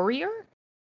Peaceful Warrior.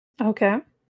 Okay.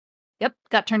 Yep,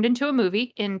 got turned into a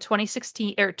movie in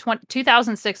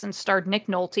 2006 and starred Nick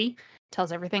Nolte.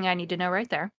 Tells everything I need to know right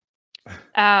there.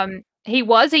 He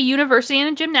was a university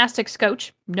and a gymnastics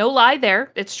coach. No lie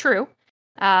there. It's true.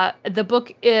 The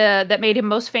book that made him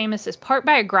most famous is part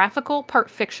biographical, part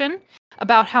fiction,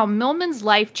 about how Millman's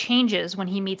life changes when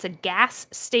he meets a gas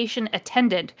station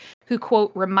attendant who,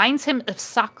 quote, reminds him of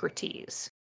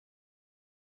Socrates.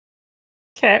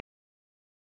 Okay.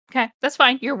 Okay, that's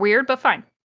fine. You're weird, but fine.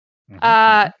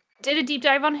 Did a deep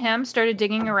dive on him, started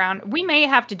digging around. We may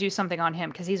have to do something on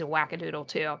him because he's a wackadoodle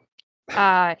too.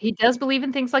 He does believe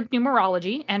in things like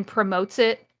numerology and promotes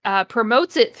it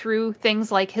through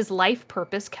things like his life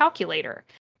purpose calculator.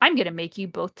 I'm going to make you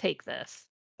both take this.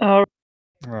 Oh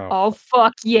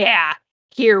fuck yeah.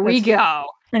 Here we go.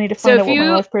 I need to find out what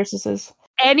my life purpose is.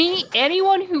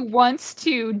 Anyone who wants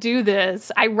to do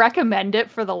this, I recommend it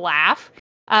for the laugh.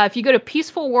 If you go to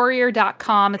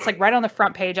peacefulwarrior.com, it's like right on the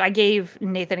front page. I gave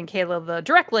Nathan and Kayla the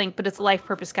direct link, but it's a life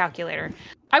purpose calculator.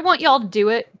 I want y'all to do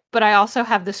it, but I also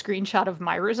have the screenshot of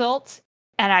my results,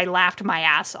 and I laughed my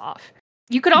ass off.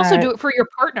 You could also do it for your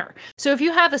partner. So if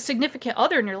you have a significant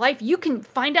other in your life, you can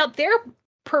find out their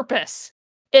purpose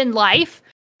in life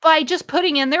by just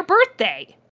putting in their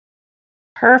birthday.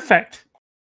 Perfect.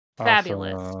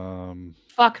 Fabulous. Awesome.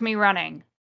 Fuck me running.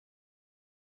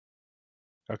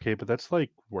 Okay, but that's like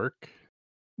work.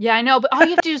 Yeah, I know, but all you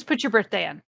have to do is put your birthday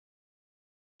in.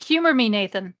 Humor me,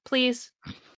 Nathan, please.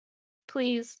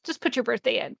 Please, just put your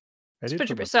birthday in. Just put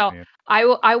your so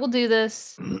I will do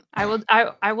this. I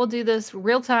will do this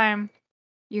real time.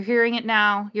 You're hearing it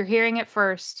now. You're hearing it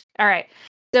first. All right.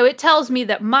 So it tells me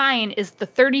that mine is the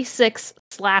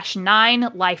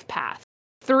 36/9 life path.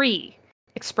 3,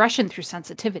 expression through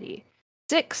sensitivity.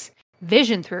 6,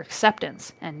 vision through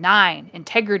acceptance. And 9,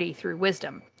 integrity through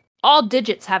wisdom. All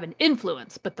digits have an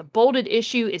influence, but the bolded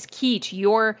issue is key to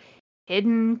your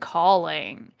hidden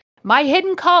calling. My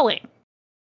hidden calling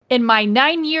in my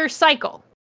 9-year cycle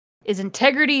is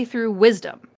integrity through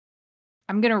wisdom.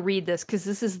 I'm going to read this because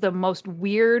this is the most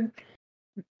weird,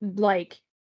 like,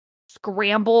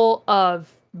 scramble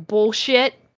of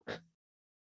bullshit.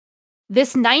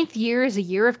 This 9th year is a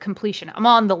year of completion. I'm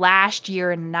on the last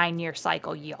year in a 9-year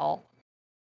cycle, y'all.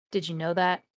 Did you know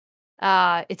that?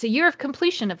 It's a year of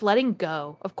completion, of letting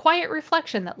go, of quiet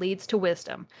reflection that leads to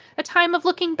wisdom. A time of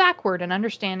looking backward and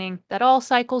understanding that all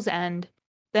cycles end,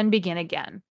 then begin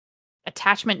again.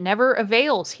 Attachment never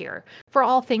avails here, for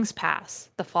all things pass.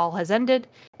 The fall has ended,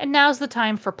 and now's the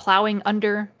time for plowing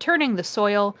under, turning the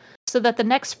soil, so that the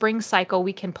next spring cycle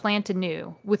we can plant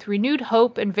anew, with renewed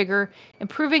hope and vigor,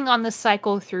 improving on this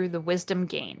cycle through the wisdom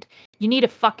gained. You need a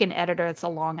fucking editor. It's a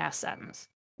long-ass sentence.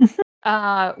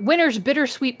 Winter's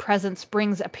bittersweet presence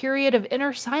brings a period of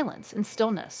inner silence and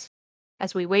stillness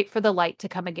as we wait for the light to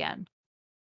come again.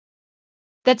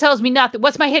 That tells me nothing.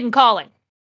 What's my hidden calling?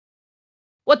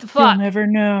 What the fuck? You'll never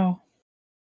know.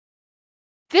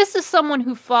 This is someone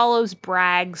who follows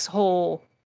Bragg's whole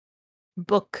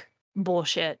book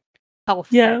bullshit health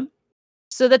thing.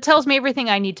 So that tells me everything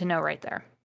I need to know right there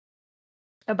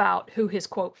about who his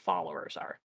quote followers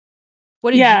are.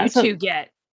 What did you two get?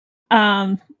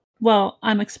 Well,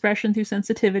 I'm expression through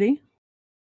sensitivity.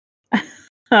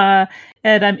 And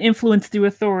I'm influence through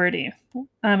authority.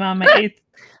 I'm on my 8th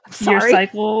year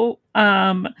cycle.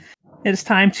 It's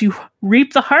time to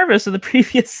reap the harvest of the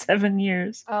previous 7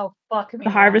 years. Oh, fuck me.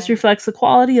 The harvest reflects the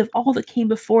quality of all that came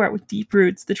before it with deep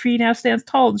roots. The tree now stands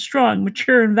tall and strong,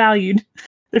 mature and valued.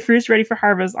 The fruit's ready for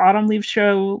harvest. Autumn leaves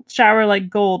shower like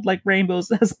gold, like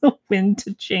rainbows, as the wind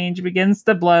to change begins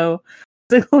to blow,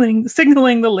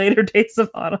 signaling the later days of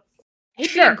autumn.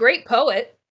 He'd be a great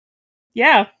poet.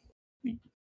 Yeah.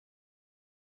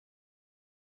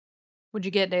 What'd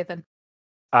you get, Nathan?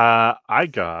 I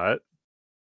got...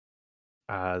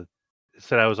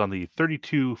 said I was on the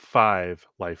 32-5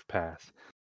 life path.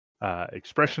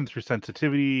 Expression through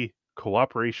sensitivity,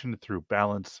 cooperation through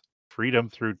balance, freedom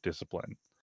through discipline.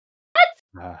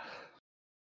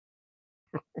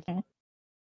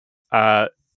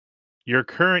 Your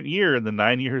current year in the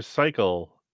 9-year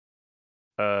cycle.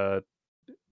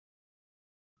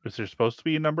 Is there supposed to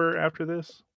be a number after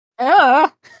this?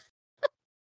 Oh,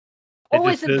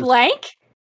 is it blank?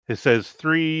 It says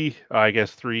 3. I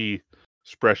guess 3.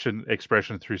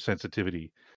 Expression through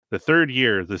sensitivity. The 3rd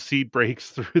year, the seed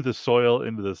breaks through the soil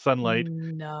into the sunlight.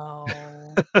 No.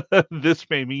 This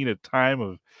may mean a time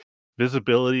of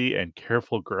visibility and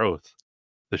careful growth.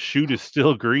 The shoot is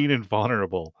still green and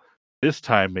vulnerable. This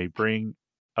time may bring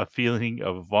a feeling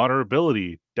of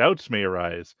vulnerability. Doubts may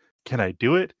arise. Can I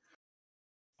do it?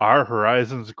 Our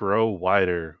horizons grow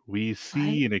wider. We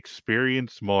see and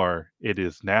experience more. It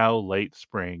is now late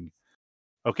spring.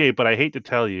 Okay, but I hate to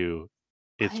tell you,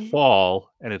 it's fall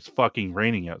and it's fucking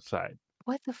raining outside.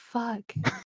 What the fuck?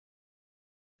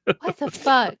 What the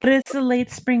fuck? But it's the late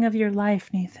spring of your life,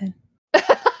 Nathan.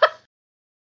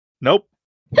 Nope.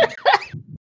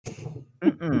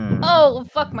 Oh,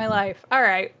 fuck my life. All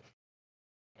right.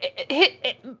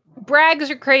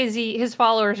 Brags are crazy. His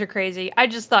followers are crazy. I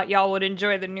just thought y'all would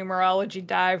enjoy the numerology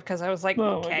dive because I was like,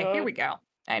 okay, here we go.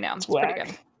 I know. It's pretty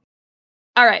good.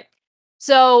 All right.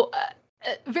 So,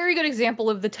 a very good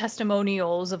example of the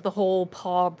testimonials of the whole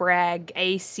Paul Bragg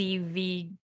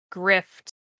ACV grift.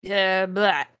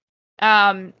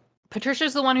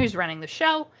 Patricia's the one who's running the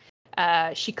show.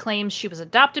 She claims she was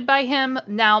adopted by him.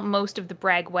 Now, most of the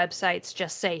Bragg websites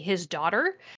just say his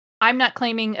daughter. I'm not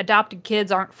claiming adopted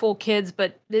kids aren't full kids,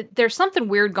 but there's something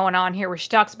weird going on here where she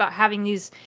talks about having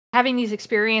these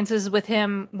experiences with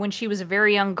him when she was a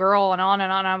very young girl and on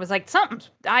and on. I was like,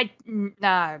 I need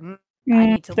to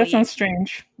leave. That sounds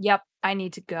strange. Yep, I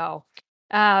need to go.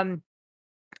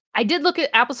 I did look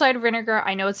at apple cider vinegar.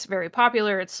 I know it's very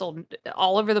popular. It's sold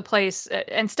all over the place.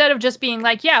 Instead of just being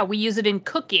like, yeah, we use it in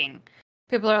cooking.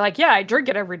 People are like, yeah, I drink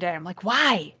it every day. I'm like,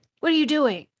 why? What are you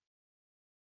doing?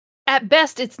 At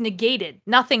best, it's negated.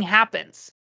 Nothing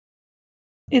happens.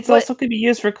 It's also could be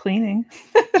used for cleaning.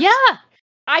 Yeah.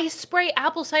 I spray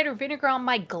apple cider vinegar on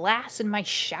my glass in my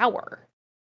shower.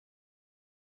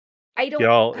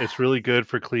 Y'all, it's really good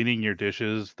for cleaning your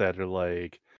dishes that are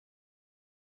like...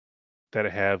 that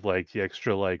have like the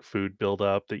extra like food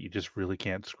buildup that you just really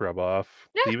can't scrub off.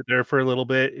 Yeah. Leave it there for a little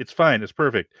bit. It's fine. It's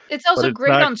perfect. It's also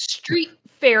great on street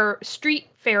fair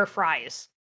fries.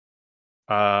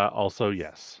 Also,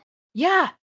 yes. Yeah.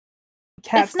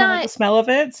 Cats don't like the smell of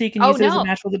it, so you can use it as a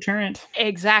natural deterrent.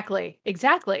 Exactly.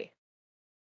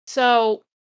 So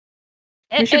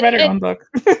you should write our own book.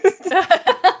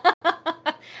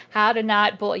 How to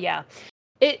not a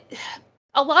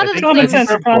lot of common sense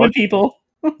for common people.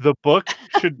 The book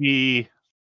should be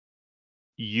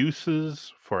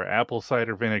uses for apple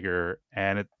cider vinegar,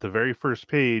 and at the very first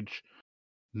page,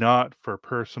 not for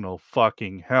personal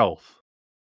fucking health.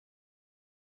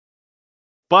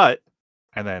 But,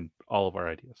 and then all of our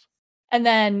ideas. And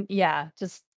then, yeah,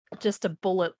 just a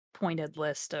bullet pointed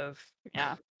list of,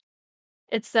 yeah.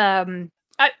 It's, I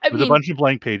With a mean, bunch of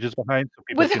blank pages behind so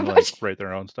people with a can like bunch- write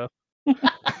their own stuff.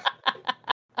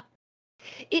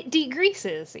 it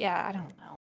degreases. Yeah, I don't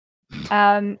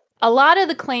know. A lot of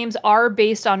the claims are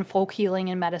based on folk healing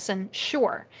and medicine,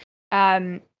 sure.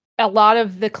 A lot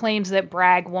of the claims that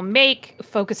Bragg will make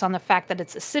focus on the fact that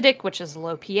it's acidic, which is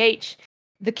low pH.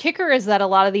 The kicker is that a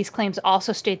lot of these claims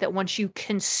also state that once you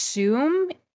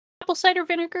consume apple cider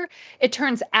vinegar, it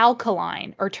turns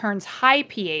alkaline or turns high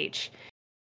pH.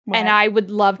 And What? I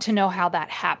would love to know how that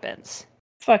happens.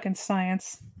 Fucking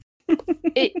science.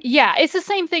 Yeah, it's the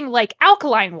same thing like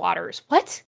alkaline waters.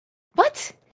 What?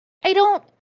 I don't.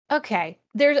 Okay.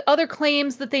 There's other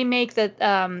claims that they make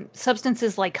that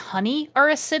substances like honey are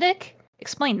acidic.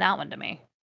 Explain that one to me.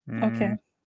 Okay.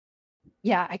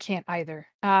 Yeah, I can't either.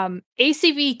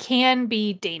 ACV can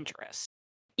be dangerous.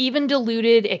 Even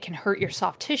diluted, it can hurt your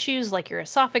soft tissues like your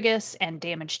esophagus and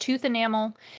damage tooth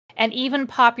enamel. And even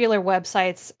popular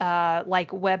websites like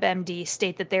WebMD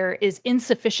state that there is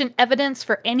insufficient evidence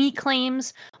for any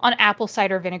claims on apple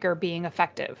cider vinegar being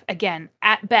effective. Again,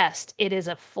 at best, it is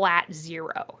a flat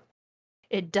 0.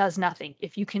 It does nothing.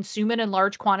 If you consume it in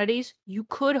large quantities, you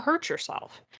could hurt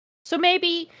yourself. So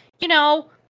maybe,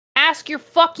 ask your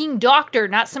fucking doctor,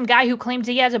 not some guy who claims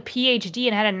he has a PhD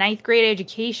and had a 9th grade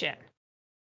education.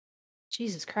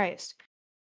 Jesus Christ.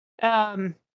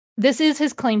 This is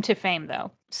his claim to fame,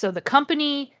 though. So the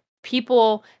company,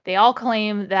 people, they all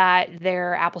claim that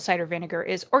their apple cider vinegar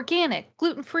is organic,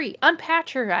 gluten-free,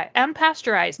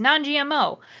 unpasteurized,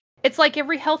 non-GMO. It's like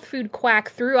every health food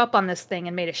quack threw up on this thing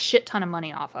and made a shit ton of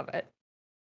money off of it.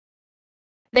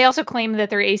 They also claim that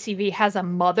their ACV has a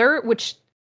mother, which,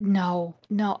 no,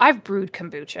 I've brewed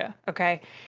kombucha, okay?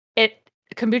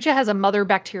 Kombucha has a mother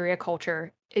bacteria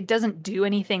culture. It doesn't do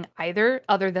anything either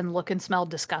other than look and smell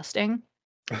disgusting.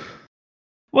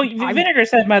 Well,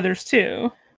 vinegar's had mothers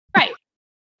too. Right.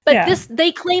 But Yeah.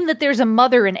 they claim that there's a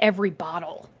mother in every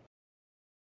bottle.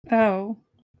 Oh.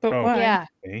 But why? Yeah.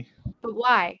 Okay. But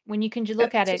why? When you can just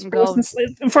look at it Just and go,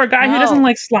 for a guy who doesn't No.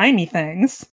 like slimy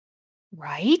things,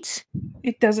 right?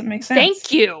 it doesn't make sense.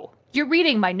 Thank you. You're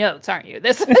reading my notes, aren't you?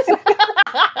 This is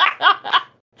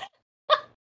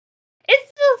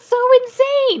It's just so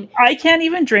insane. I can't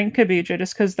even drink kombucha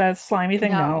just because that slimy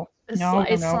thing. No. It's No.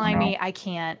 slimy. I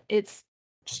can't. It's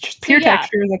just pure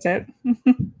texture. That's it.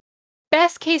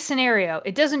 best case scenario.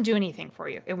 It doesn't do anything for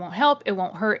you. It won't help. It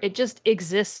won't hurt. It just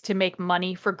exists to make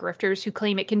money for grifters who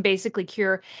claim it can basically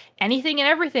cure anything and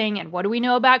everything. And what do we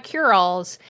know about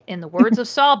cure-alls? In the words of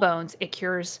Sawbones, it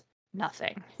cures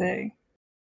nothing.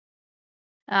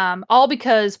 All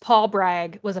because Paul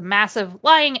Bragg was a massive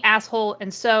lying asshole,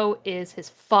 and so is his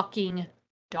fucking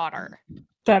daughter.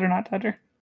 Daughter, not daughter.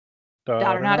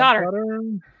 Daughter, not daughter.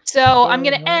 So I'm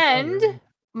going to end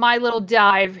my little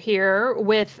dive here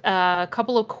with a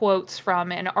couple of quotes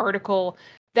from an article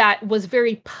that was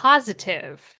very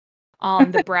positive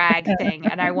on the Bragg thing,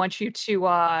 and I want you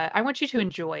to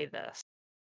enjoy this.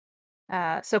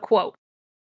 So quote,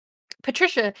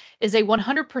 Patricia is a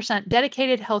 100%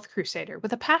 dedicated health crusader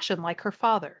with a passion like her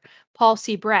father, Paul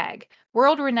C. Bragg,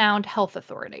 world-renowned health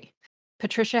authority.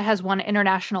 Patricia has won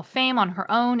international fame on her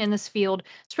own in this field,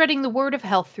 spreading the word of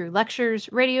health through lectures,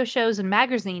 radio shows, and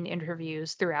magazine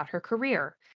interviews throughout her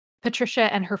career.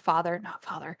 Patricia and her father,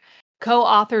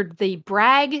 co-authored the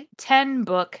Bragg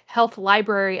 10-book Health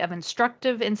Library of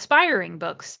instructive, inspiring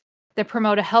books that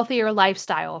promote a healthier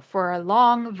lifestyle for a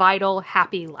long, vital,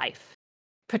 happy life.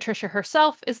 Patricia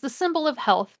herself is the symbol of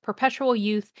health, perpetual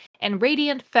youth, and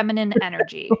radiant feminine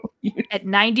energy. At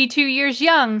 92 years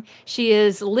young, she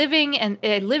is a living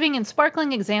and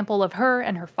sparkling example of her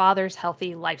and her father's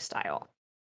healthy lifestyle.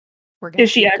 Is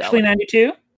she actually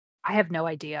 92? I have no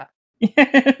idea.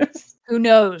 Yes. Who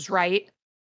knows, right?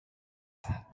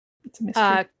 It's a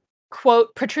mystery.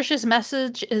 Quote, Patricia's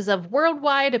message is of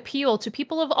worldwide appeal to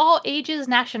people of all ages,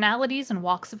 nationalities, and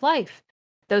walks of life.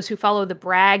 Those who follow the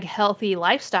Bragg healthy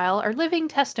lifestyle are living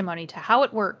testimony to how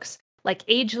it works, like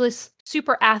ageless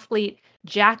super athlete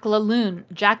Jack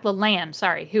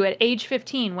LaLanne, who at age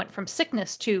 15 went from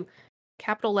sickness to,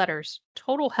 capital letters,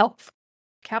 total health,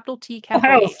 capital T,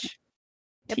 capital H.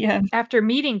 Yep. After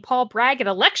meeting Paul Bragg at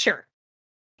a lecture.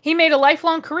 He made a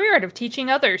lifelong career out of teaching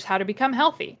others how to become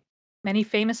healthy. Many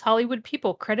famous Hollywood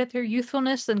people credit their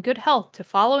youthfulness and good health to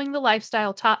following the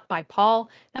lifestyle taught by Paul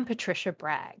and Patricia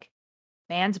Bragg.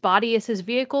 Man's body is his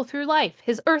vehicle through life,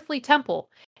 his earthly temple,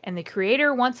 and the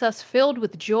Creator wants us filled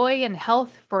with joy and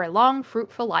health for a long,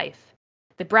 fruitful life.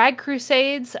 The Bragg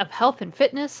Crusades of Health and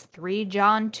Fitness, 3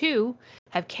 John 2,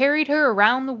 have carried her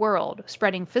around the world,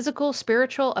 spreading physical,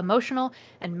 spiritual, emotional,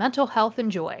 and mental health and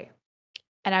joy.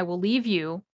 And I will leave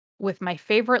you with my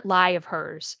favorite lie of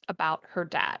hers about her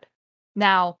dad.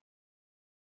 Now,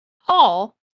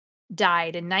 Paul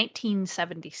died in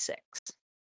 1976.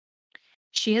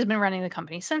 She has been running the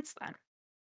company since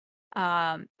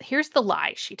then. Here's the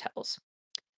lie she tells.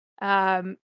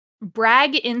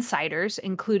 Bragg insiders,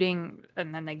 including,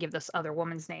 and then they give this other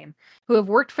woman's name, who have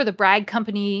worked for the Bragg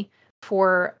company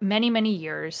for many, many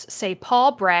years, say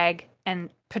Paul Bragg, and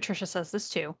Patricia says this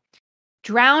too,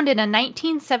 drowned in a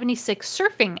 1976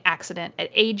 surfing accident at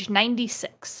age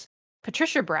 96.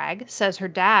 Patricia Bragg says her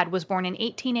dad was born in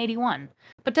 1881,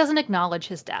 but doesn't acknowledge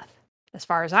his death. As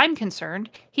far as I'm concerned,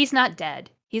 he's not dead.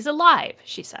 He's alive,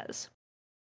 she says.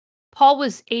 Paul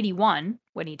was 81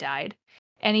 when he died,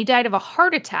 and he died of a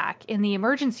heart attack in the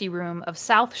emergency room of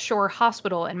South Shore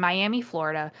Hospital in Miami,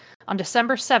 Florida, on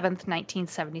December 7th,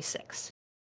 1976.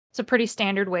 It's a pretty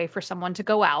standard way for someone to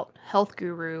go out, health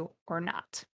guru or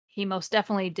not. He most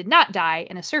definitely did not die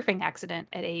in a surfing accident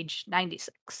at age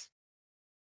 96.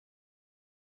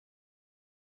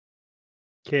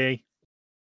 Okay.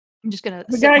 I'm just going to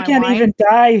The guy can't even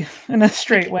die in a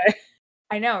straight way.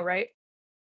 I know, right?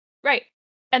 Right.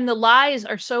 And the lies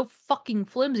are so fucking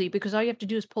flimsy because all you have to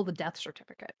do is pull the death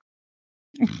certificate.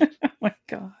 Oh my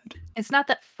God. It's not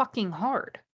that fucking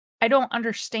hard. I don't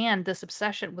understand this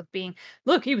obsession with being,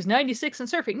 look, he was 96 and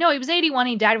surfing. No, he was 81.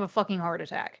 He died of a fucking heart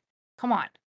attack. Come on.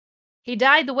 He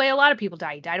died the way a lot of people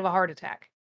die. He died of a heart attack.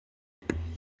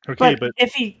 Okay, but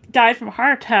if he died from a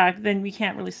heart attack, then we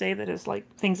can't really say that it's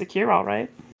like things a cure-all, right?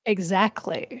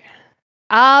 Exactly.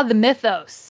 Ah, the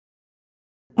mythos.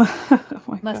 Oh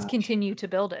my Must gosh. continue to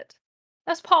build it.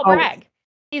 That's Paul Bragg.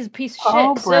 He's a piece of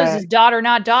Paul shit. So is his daughter,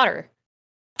 not daughter.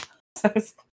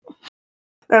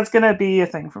 That's gonna be a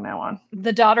thing from now on.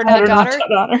 The daughter, not daughter.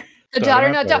 The daughter,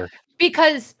 not daughter. daughter.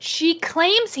 Because she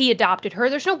claims he adopted her.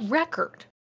 There's no record.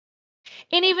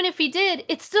 And even if he did,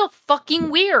 it's still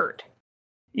fucking weird.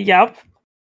 Yep.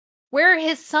 Where are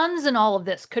his sons in all of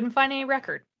this? Couldn't find any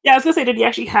record. Yeah, I was gonna say, did he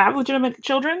actually have legitimate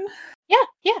children? Yeah.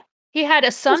 He had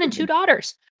a son and 2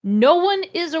 daughters. No one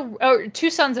is or 2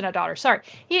 sons and a daughter. Sorry.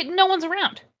 No one's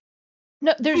around.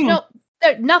 No, there's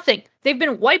nothing. They've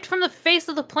been wiped from the face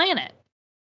of the planet.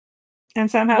 And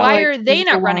somehow, why are they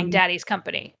not running Daddy's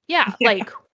company? Yeah,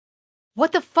 like,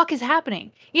 what the fuck is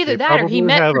happening? Either that or he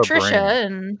met Patricia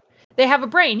and they have a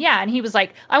brain. Yeah, and he was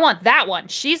like, I want that one.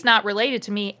 She's not related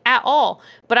to me at all,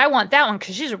 but I want that one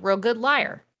because she's a real good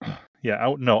liar. Yeah,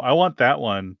 I want that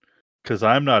one because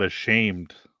I'm not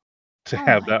ashamed to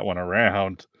have that one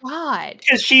around. God.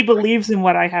 Because she believes in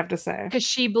what I have to say. Because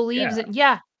she believes it.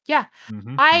 Yeah.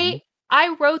 Mm-hmm,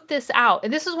 I wrote this out,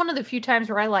 and this is one of the few times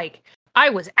where I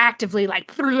was actively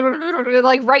like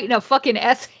writing a fucking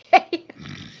essay.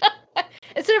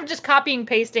 Instead of just copying,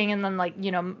 pasting, and then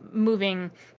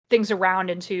moving things around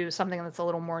into something that's a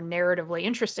little more narratively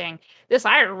interesting.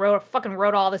 I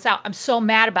wrote all this out. I'm so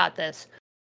mad about this.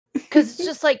 Because it's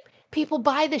just like, people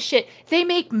buy this shit. They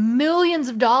make millions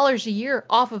of dollars a year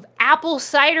off of apple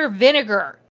cider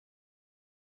vinegar.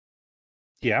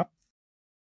 Yeah.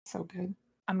 So good.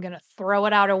 I'm going to throw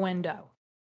it out a window.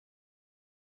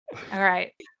 All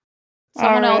right.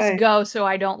 Someone else go so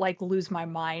I don't lose my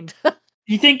mind.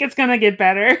 You think it's going to get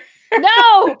better?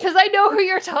 No, because I know who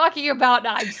you're talking about.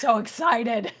 I'm so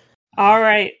excited. All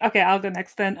right. Okay, I'll go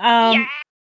next then. Yeah.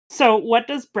 So what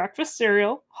does breakfast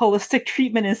cereal, holistic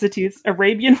treatment institutes,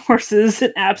 Arabian horses,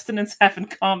 and abstinence have in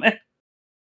common?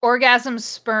 Orgasm,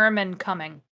 sperm, and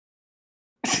coming.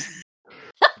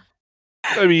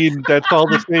 I mean, that's all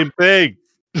the same thing.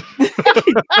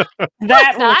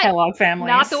 That or Kellogg family.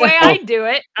 Not the way I do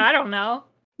it. I don't know.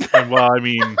 Well, I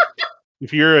mean,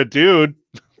 if you're a dude,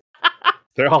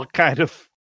 they're all kind of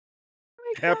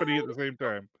happening at the same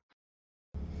time.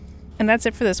 And that's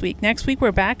it for this week. Next week,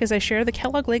 we're back as I share the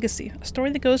Kellogg legacy, a story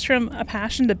that goes from a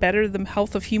passion to better the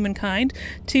health of humankind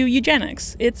to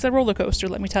eugenics. It's a roller coaster,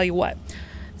 let me tell you what.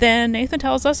 Then Nathan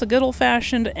tells us a good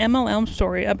old-fashioned MLM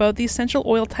story about the essential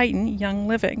oil titan, Young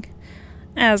Living.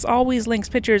 As always, links,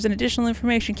 pictures, and additional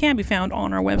information can be found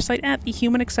on our website at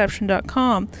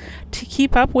thehumanexception.com. To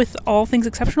keep up with all things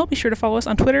exceptional, be sure to follow us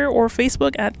on Twitter or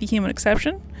Facebook at The Human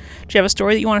Exception. Do you have a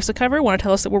story that you want us to cover, want to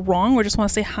tell us that we're wrong, or just want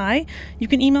to say hi? You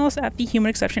can email us at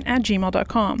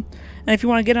thehumanexception@gmail.com. And if you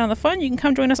want to get in on the fun, you can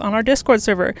come join us on our Discord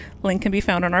server. Link can be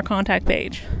found on our contact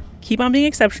page. Keep on being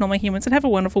exceptional, my humans, and have a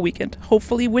wonderful weekend,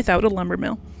 hopefully without a lumber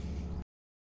mill.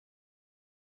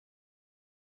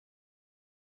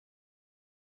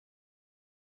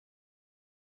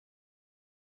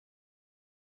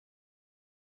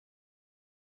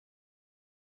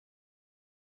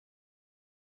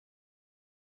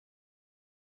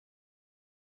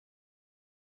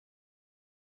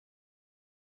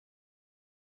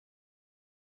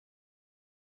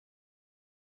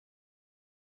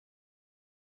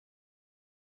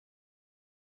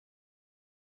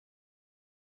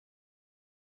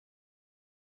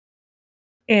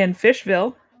 in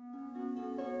Fishville.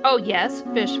 Oh yes,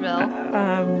 Fishville.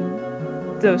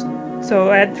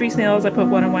 So I had 3 snails. I put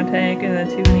one in one tank and then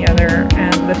 2 in the other,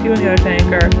 and the 2 in the other tank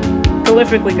are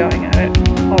prolifically going at it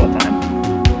all the time.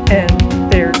 And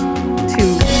there's 2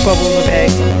 bubbles of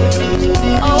eggs.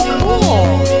 Oh, cool!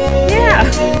 Yeah.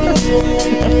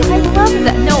 I love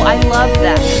that. No, I love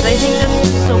that because I think that's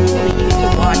just so cool that you get to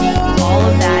watch all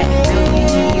of that and really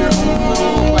be your own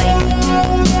little like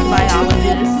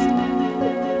biologist.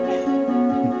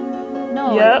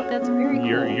 No, I think that's very cool.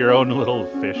 Your own little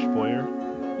fish voyeur.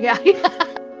 Yeah.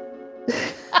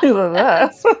 I love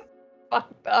that.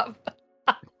 Fucked up.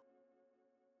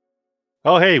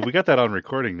 Oh, hey, we got that on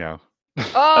recording now.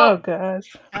 Oh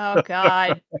gosh. Oh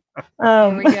god. Here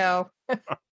we go.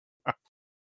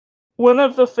 One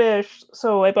of the fish,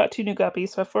 so I bought 2 new guppies,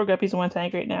 so I have 4 guppies in one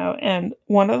tank right now, and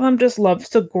one of them just loves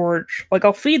to gorge. Like,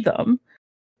 I'll feed them.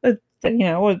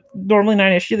 Normally not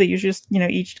an issue. They usually just,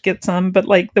 each get some, but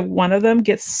like the one of them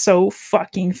gets so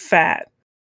fucking fat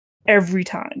every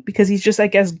time because he's just, I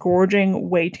guess, gorging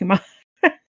way too much.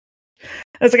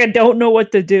 It's like, I don't know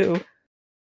what to do.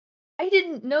 I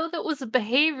didn't know that was a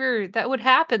behavior that would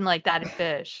happen like that in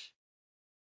fish.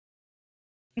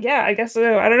 Yeah, I guess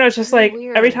so. I don't know. It's just Really like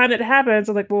weird. every time it happens,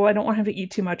 I'm like, well, I don't want him to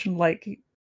eat too much, and like,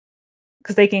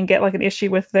 because they can get like an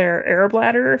issue with their air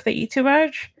bladder if they eat too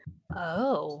much.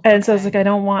 Oh. And so it's like, I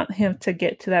don't want him to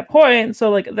get to that point.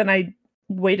 So like, then I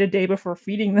wait a day before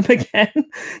feeding them again,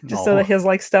 just so that his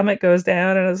like stomach goes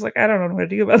down. And I was like, I don't know what to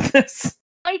do about this.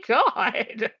 My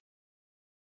God.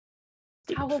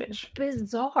 How Fish.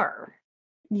 bizarre.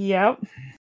 Yep.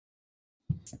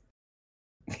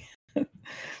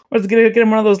 I was gonna get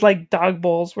him one of those like dog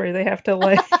bowls where they have to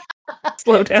like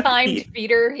slow down. Timed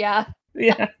feeder, yeah.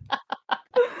 Yeah.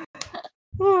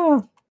 Oh.